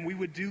honor Him. We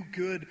would do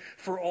good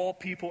for all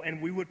people,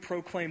 and we would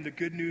proclaim the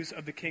good news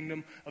of the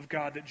kingdom of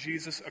God that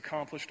Jesus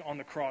accomplished on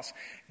the cross.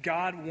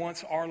 God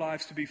wants our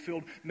lives to be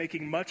filled,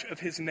 making much of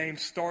His name,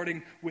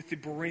 starting with the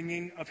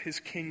bringing of His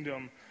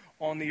kingdom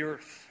on the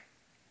earth.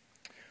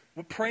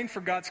 What praying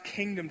for God's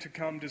kingdom to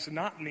come does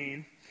not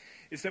mean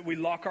is that we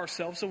lock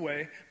ourselves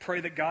away,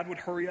 pray that God would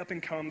hurry up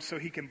and come so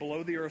He can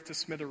blow the earth to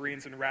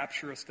smithereens and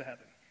rapture us to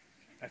heaven.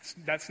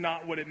 That's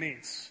not what it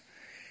means.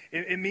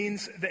 It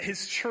means that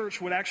His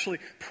church would actually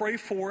pray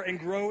for and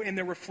grow in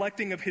the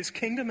reflecting of His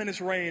kingdom and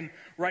His reign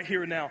right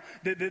here and now.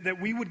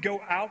 That we would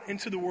go out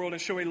into the world and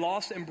show a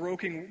lost and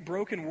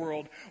broken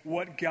world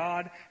what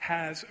God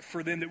has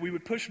for them. That we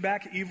would push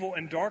back evil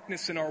and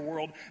darkness in our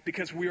world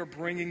because we are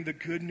bringing the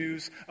good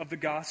news of the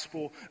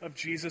gospel of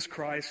Jesus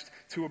Christ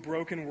to a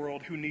broken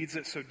world who needs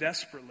it so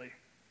desperately.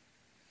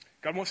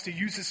 God wants to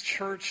use His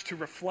church to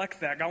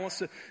reflect that. God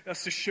wants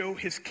us to show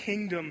His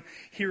kingdom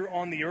here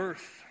on the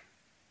earth.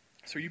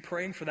 So are you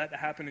praying for that to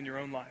happen in your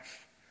own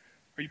life?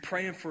 Are you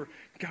praying for,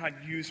 God,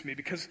 use me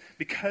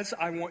because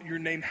I want your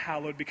name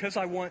hallowed, because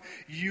I want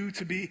you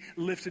to be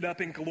lifted up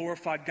and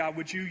glorified? God,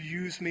 would you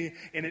use me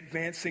in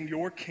advancing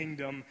your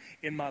kingdom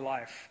in my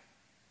life?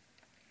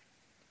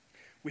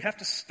 We have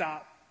to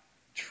stop.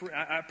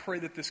 I pray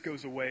that this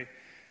goes away.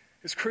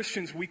 As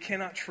Christians, we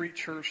cannot treat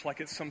church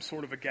like it's some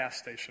sort of a gas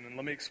station, and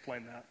let me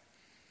explain that.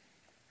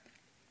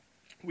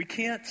 We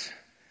can't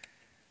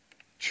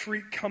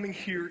treat coming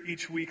here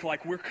each week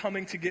like we're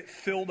coming to get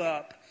filled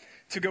up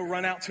to go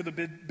run out to the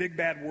big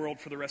bad world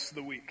for the rest of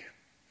the week.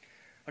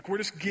 Like we're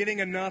just getting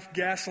enough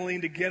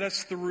gasoline to get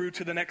us through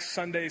to the next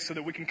Sunday so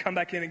that we can come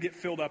back in and get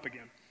filled up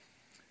again.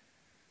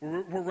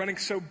 We're running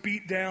so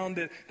beat down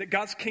that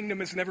God's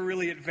kingdom is never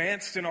really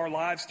advanced in our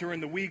lives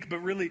during the week, but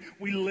really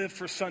we live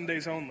for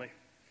Sundays only.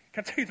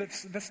 Can I tell you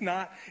that's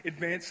not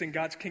advancing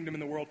God's kingdom in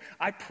the world?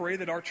 I pray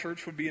that our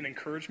church would be an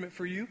encouragement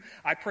for you.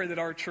 I pray that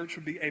our church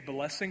would be a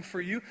blessing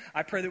for you.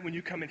 I pray that when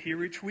you come in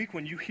here each week,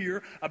 when you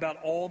hear about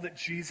all that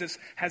Jesus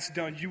has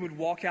done, you would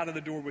walk out of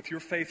the door with your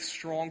faith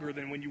stronger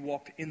than when you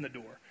walked in the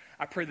door.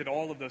 I pray that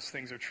all of those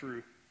things are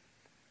true.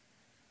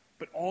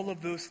 But all of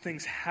those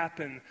things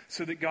happen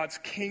so that God's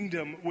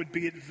kingdom would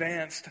be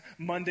advanced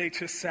Monday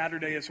to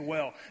Saturday as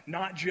well.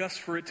 Not just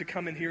for it to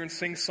come in here and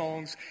sing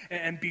songs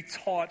and be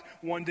taught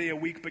one day a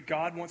week, but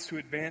God wants to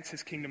advance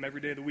his kingdom every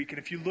day of the week. And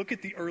if you look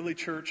at the early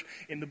church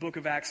in the book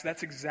of Acts,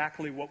 that's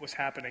exactly what was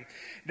happening.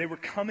 They were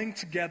coming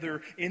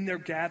together in their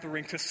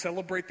gathering to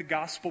celebrate the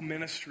gospel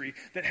ministry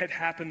that had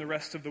happened the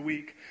rest of the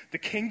week. The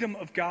kingdom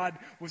of God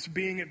was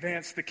being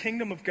advanced. The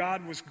kingdom of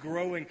God was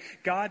growing.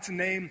 God's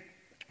name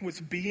was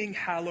being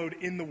hallowed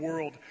in the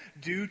world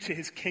due to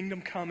his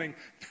kingdom coming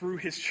through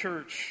his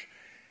church.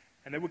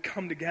 And they would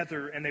come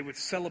together and they would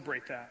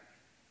celebrate that.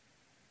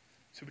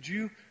 So would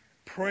you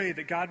pray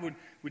that God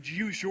would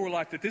use your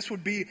life, that this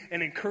would be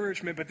an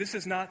encouragement, but this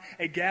is not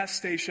a gas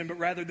station, but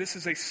rather this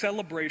is a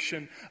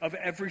celebration of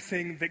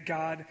everything that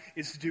God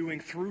is doing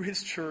through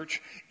his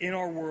church in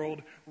our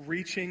world,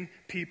 reaching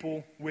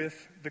people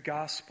with the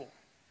gospel.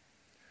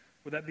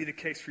 Would that be the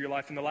case for your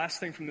life? And the last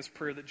thing from this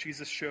prayer that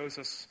Jesus shows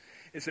us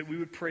is that we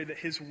would pray that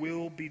his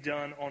will be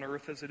done on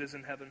earth as it is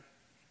in heaven.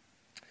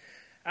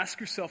 Ask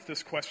yourself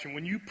this question.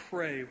 When you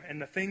pray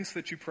and the things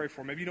that you pray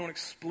for, maybe you don't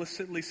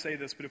explicitly say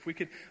this, but if we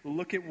could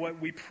look at what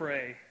we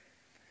pray,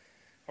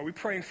 are we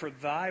praying for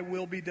thy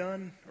will be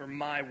done or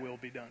my will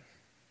be done?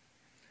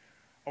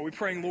 Are we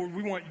praying, Lord,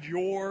 we want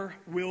your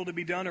will to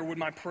be done, or would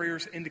my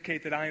prayers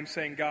indicate that I am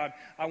saying, God,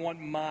 I want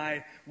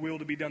my will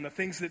to be done? The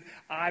things that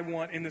I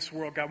want in this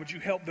world, God, would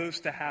you help those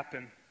to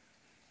happen?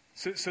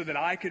 So that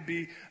I could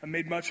be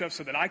made much of,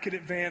 so that I could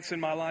advance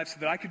in my life, so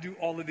that I could do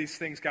all of these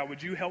things. God,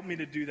 would you help me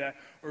to do that?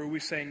 Or are we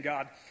saying,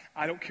 God,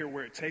 I don't care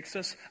where it takes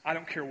us. I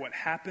don't care what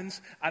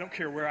happens. I don't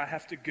care where I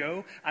have to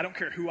go. I don't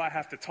care who I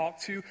have to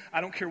talk to.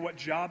 I don't care what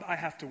job I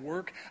have to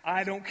work.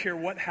 I don't care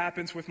what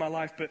happens with my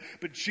life.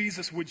 But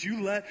Jesus, would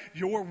you let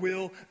your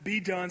will be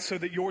done so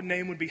that your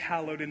name would be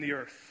hallowed in the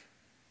earth?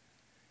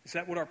 Is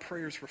that what our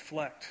prayers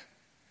reflect?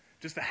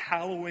 Does the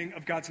hallowing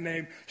of God's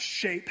name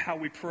shape how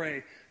we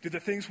pray? Do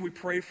the things we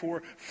pray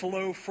for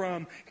flow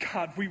from,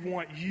 God, we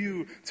want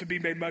you to be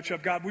made much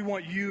of. God, we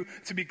want you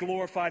to be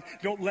glorified.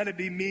 Don't let it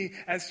be me.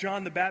 As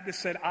John the Baptist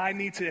said, I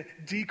need to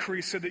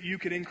decrease so that you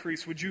can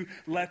increase. Would you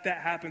let that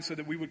happen so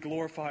that we would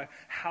glorify,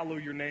 hallow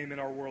your name in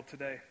our world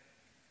today?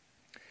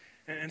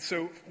 And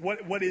so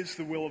what is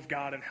the will of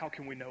God and how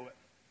can we know it?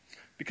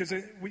 Because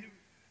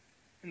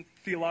in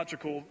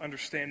theological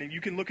understanding, you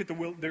can look at the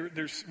will.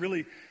 There's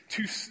really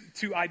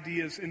two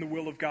ideas in the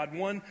will of God.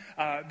 One,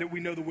 that we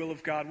know the will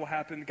of God will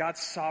happen,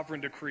 God's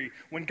sovereign decree.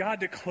 When God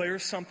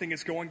declares something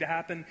is going to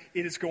happen,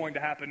 it is going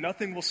to happen.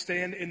 Nothing will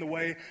stand in the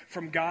way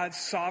from God's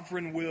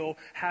sovereign will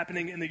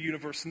happening in the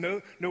universe.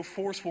 No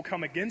force will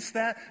come against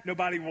that.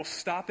 Nobody will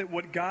stop it.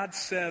 What God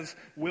says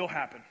will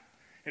happen.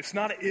 It's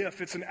not an if,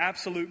 it's an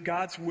absolute.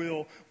 God's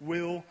will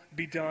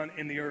be done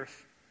in the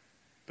earth.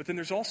 But then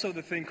there's also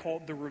the thing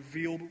called the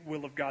revealed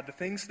will of God, the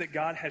things that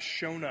God has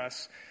shown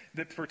us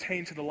that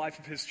pertain to the life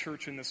of his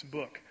church in this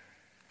book.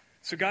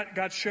 So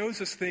God shows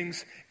us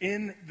things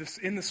in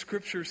the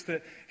scriptures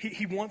that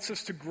he wants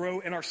us to grow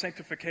in our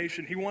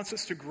sanctification. He wants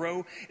us to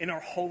grow in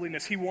our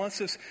holiness. He wants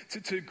us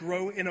to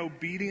grow in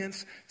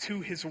obedience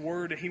to his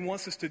word. And he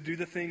wants us to do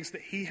the things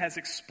that he has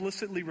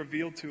explicitly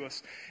revealed to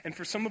us. And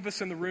for some of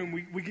us in the room,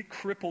 we get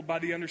crippled by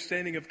the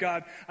understanding of,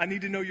 God, I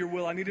need to know your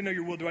will. I need to know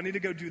your will. Do I need to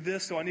go do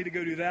this? Do I need to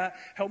go do that?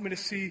 Help me to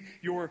see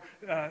your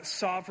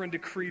sovereign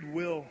decreed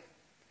will.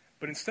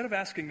 But instead of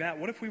asking that,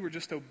 what if we were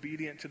just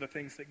obedient to the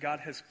things that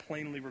God has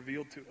plainly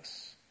revealed to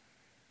us?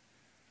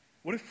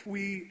 What if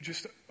we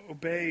just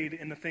obeyed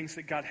in the things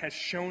that God has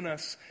shown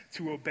us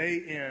to obey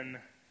in?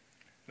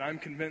 And I'm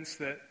convinced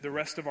that the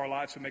rest of our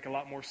lives would make a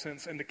lot more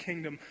sense, and the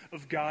kingdom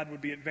of God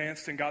would be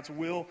advanced, and God's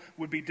will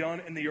would be done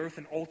in the earth,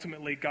 and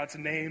ultimately God's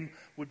name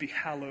would be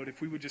hallowed if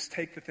we would just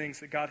take the things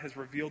that God has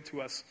revealed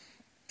to us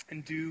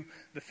and do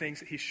the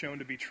things that he's shown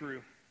to be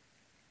true.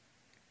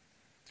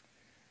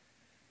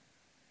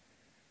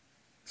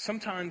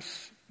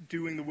 Sometimes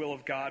doing the will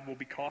of God will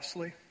be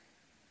costly.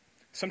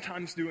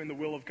 Sometimes doing the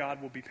will of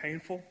God will be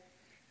painful.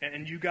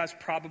 And you guys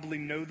probably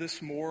know this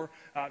more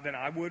than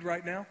I would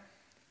right now.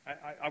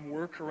 I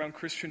work around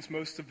Christians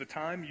most of the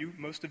time.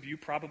 Most of you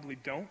probably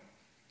don't.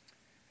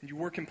 And you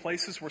work in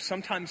places where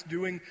sometimes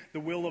doing the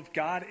will of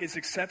God is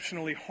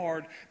exceptionally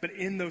hard, but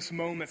in those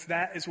moments,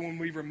 that is when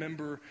we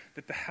remember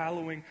that the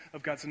hallowing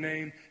of God's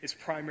name is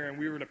primary, and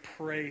we were to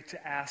pray,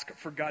 to ask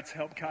for God's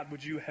help. God,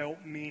 would you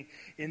help me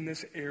in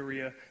this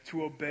area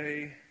to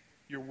obey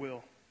your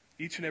will?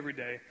 Each and every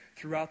day,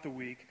 throughout the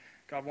week,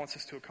 God wants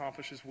us to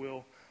accomplish his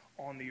will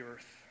on the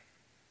earth.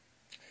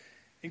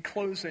 In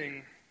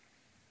closing,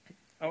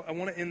 I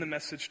want to end the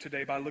message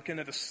today by looking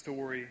at a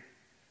story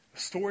A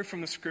story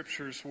from the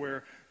scriptures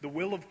where the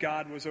will of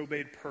God was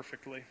obeyed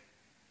perfectly.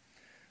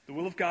 The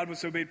will of God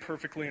was obeyed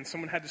perfectly, and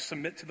someone had to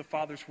submit to the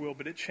Father's will,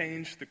 but it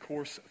changed the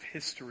course of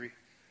history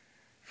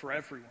for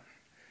everyone.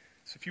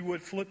 So if you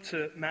would, flip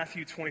to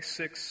Matthew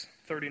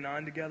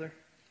 26:39 together.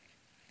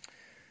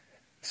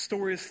 The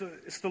story is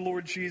the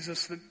Lord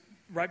Jesus that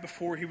right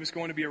before he was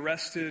going to be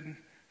arrested,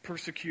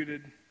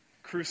 persecuted,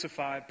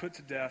 crucified, put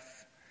to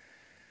death.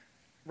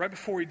 Right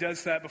before he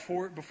does that,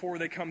 before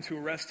they come to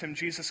arrest him,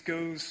 Jesus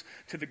goes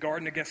to the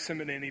Garden of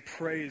Gethsemane and he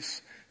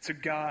prays to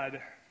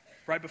God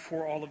right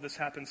before all of this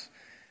happens.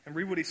 And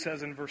read what he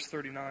says in verse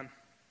 39.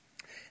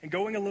 And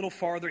going a little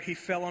farther, he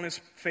fell on his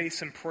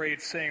face and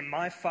prayed, saying,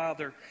 "My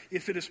Father,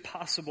 if it is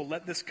possible,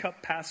 let this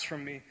cup pass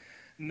from me.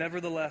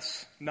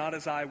 Nevertheless, not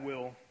as I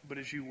will, but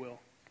as you will."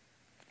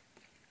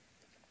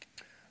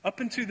 Up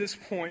until this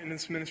point in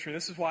this ministry,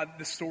 this is why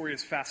this story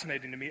is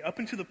fascinating to me. Up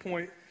until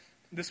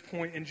this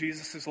point in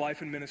Jesus'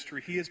 life and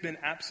ministry, he has been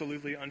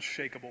absolutely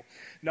unshakable.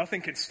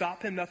 Nothing can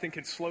stop him. Nothing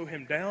can slow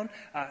him down.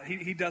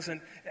 He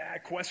doesn't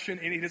question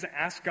and he doesn't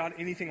ask God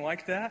anything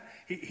like that.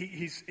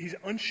 He's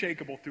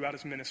unshakable throughout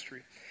his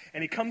ministry.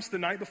 And he comes the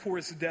night before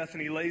his death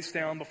and he lays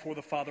down before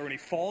the Father and he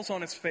falls on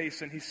his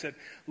face and he said,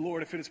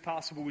 "Lord, if it is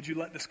possible, would you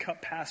let this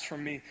cup pass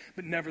from me?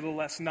 But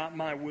nevertheless, not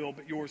my will,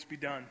 but yours be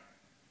done."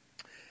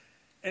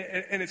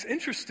 And it's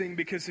interesting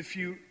because if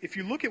you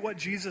look at what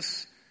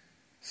Jesus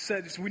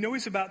said, we know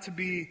he's about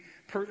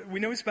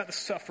to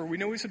suffer. We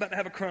know he's about to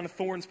have a crown of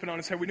thorns put on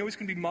his head. We know he's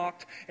going to be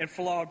mocked and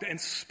flogged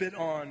and spit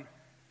on.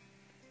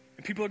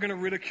 And people are going to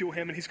ridicule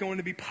him, and he's going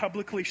to be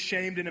publicly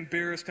shamed and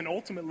embarrassed, and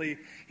ultimately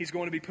he's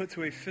going to be put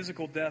to a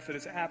physical death that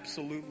is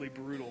absolutely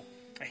brutal.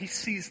 And he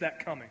sees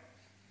that coming.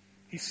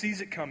 He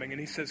sees it coming, and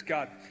he says,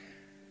 "God,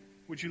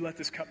 would you let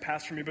this cup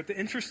pass from me?" But the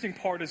interesting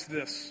part is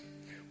this.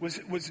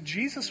 Was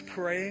Jesus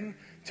praying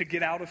to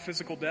get out of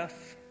physical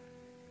death?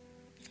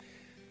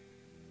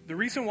 The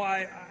reason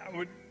why I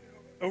would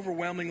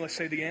overwhelmingly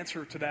say the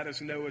answer to that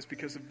is no is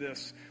because of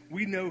this.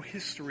 We know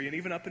history, and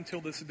even up until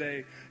this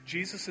day,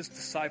 Jesus'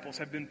 disciples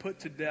have been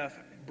put to death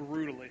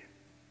brutally.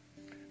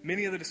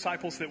 Many of the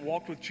disciples that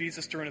walked with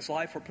Jesus during his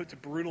life were put to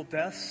brutal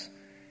deaths,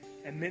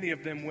 and many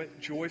of them went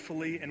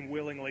joyfully and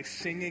willingly,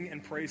 singing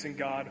and praising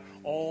God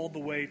all the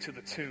way to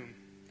the tomb.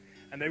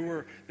 And they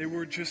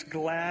were just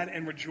glad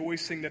and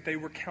rejoicing that they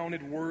were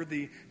counted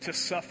worthy to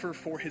suffer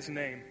for his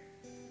name.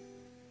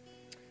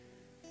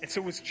 And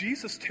so was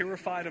Jesus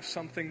terrified of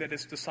something that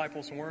his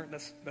disciples weren't?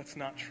 That's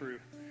not true.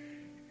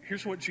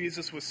 Here's what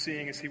Jesus was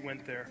seeing as he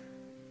went there.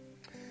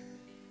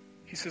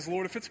 He says,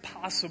 "Lord, if it's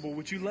possible,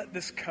 would you let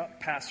this cup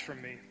pass from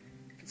me?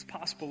 If it's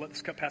possible, let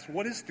this cup pass."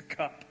 What is the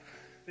cup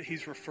that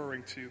he's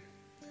referring to?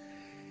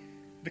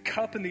 The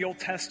cup in the Old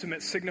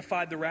Testament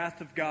signified the wrath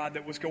of God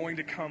that was going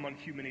to come on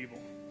human evil.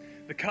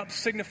 The cup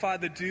signified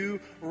the due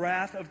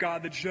wrath of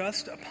God, the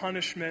just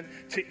punishment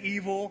to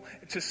evil,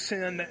 to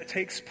sin that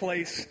takes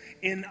place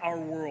in our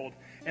world.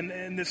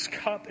 And this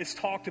cup is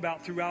talked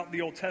about throughout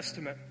the Old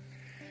Testament.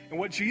 And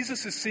what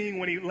Jesus is seeing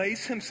when he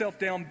lays himself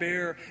down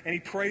bare and he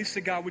prays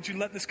to God, "Would you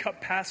let this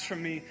cup pass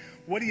from me?"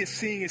 What he is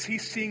seeing is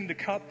he's seeing the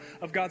cup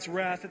of God's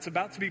wrath that's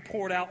about to be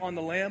poured out on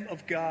the Lamb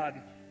of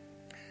God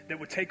that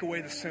would take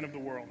away the sin of the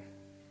world.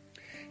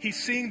 He's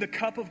seeing the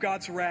cup of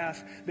God's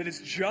wrath that is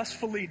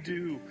justly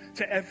due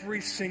to every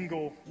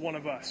single one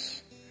of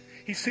us.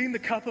 He's seeing the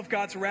cup of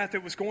God's wrath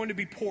that was going to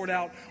be poured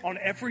out on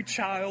every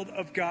child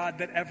of God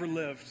that ever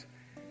lived.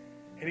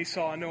 And he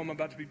saw, "I know I'm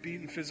about to be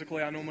beaten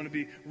physically. I know I'm going to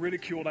be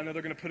ridiculed. I know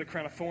they're going to put a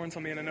crown of thorns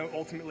on me. And I know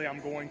ultimately I'm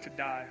going to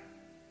die."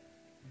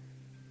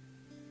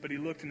 But he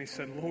looked and he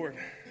said, "Lord,"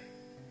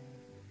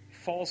 he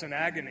falls in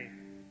agony.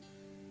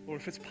 "Lord,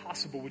 if it's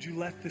possible, would you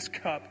let the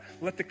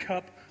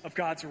cup of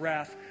God's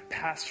wrath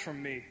pass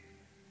from me?"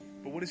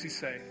 But what does he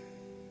say?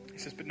 He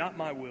says, "But not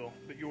my will,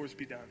 but yours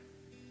be done."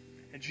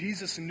 And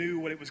Jesus knew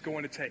what it was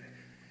going to take.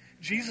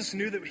 Jesus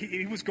knew that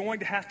he was going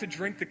to have to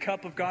drink the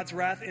cup of God's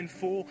wrath in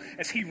full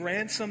as he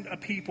ransomed a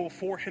people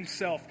for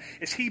himself,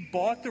 as he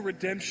bought the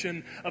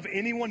redemption of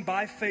anyone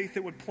by faith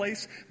that would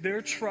place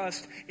their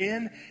trust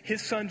in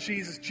his son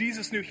Jesus.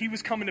 Jesus knew he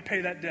was coming to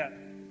pay that debt.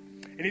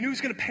 And he knew he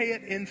was going to pay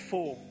it in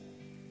full.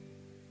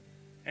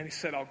 And he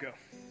said, "I'll go.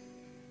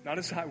 Not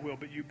as I will,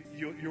 but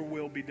your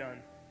will be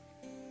done."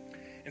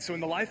 And so in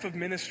the life of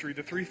ministry,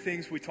 the three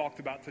things we talked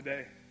about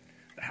today,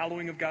 the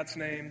hallowing of God's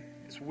name,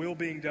 his will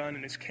being done,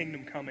 and his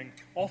kingdom coming,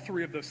 all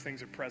three of those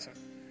things are present.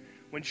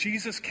 When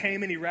Jesus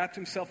came and he wrapped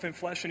himself in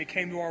flesh and he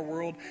came to our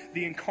world,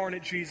 the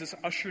incarnate Jesus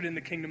ushered in the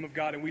kingdom of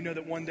God. And we know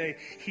that one day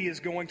he is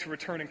going to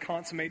return and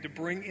consummate to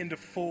bring into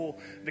full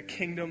the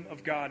kingdom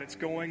of God. It's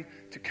going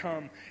to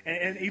come.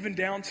 And even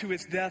down to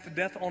his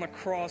death on a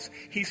cross,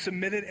 he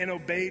submitted and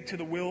obeyed to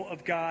the will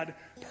of God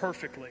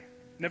perfectly.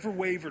 Never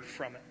wavered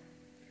from it.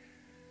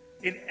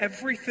 In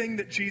everything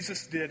that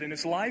Jesus did, in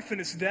his life and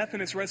his death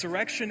and his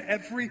resurrection,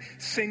 every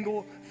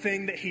single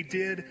thing that he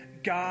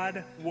did,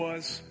 God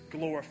was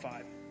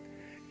glorified.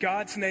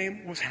 God's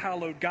name was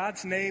hallowed.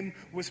 God's name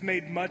was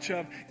made much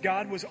of.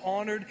 God was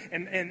honored,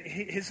 and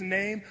his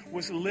name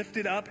was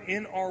lifted up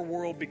in our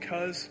world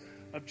because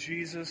of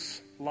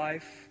Jesus'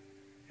 life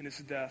in his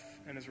death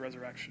and his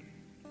resurrection.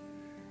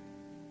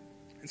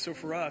 And so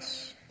for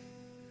us,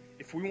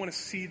 if we want to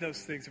see those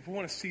things, if we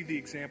want to see the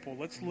example,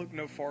 let's look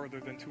no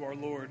farther than to our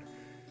Lord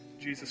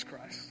Jesus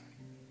Christ.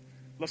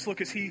 Let's look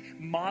as he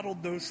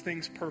modeled those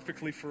things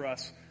perfectly for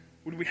us.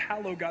 Would we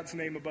hallow God's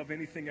name above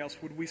anything else?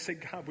 Would we say,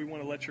 God, we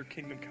want to let your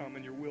kingdom come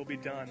and your will be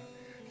done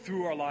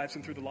through our lives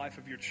and through the life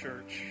of your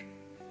church?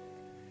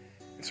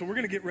 And so we're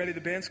going to get ready.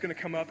 The band's going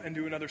to come up and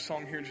do another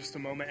song here in just a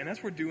moment. And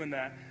as we're doing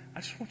that,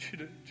 I just want you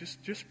to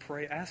just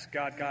pray. Ask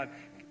God,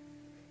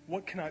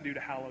 what can I do to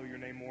hallow your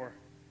name more?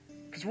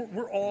 Because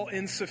we're all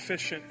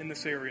insufficient in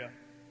this area.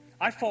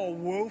 I fall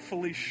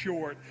woefully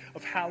short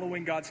of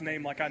hallowing God's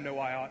name like I know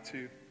I ought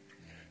to.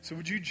 So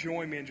would you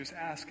join me in just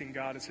asking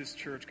God as his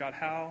church, God,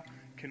 how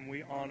can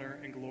we honor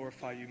and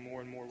glorify you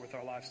more and more with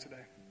our lives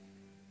today?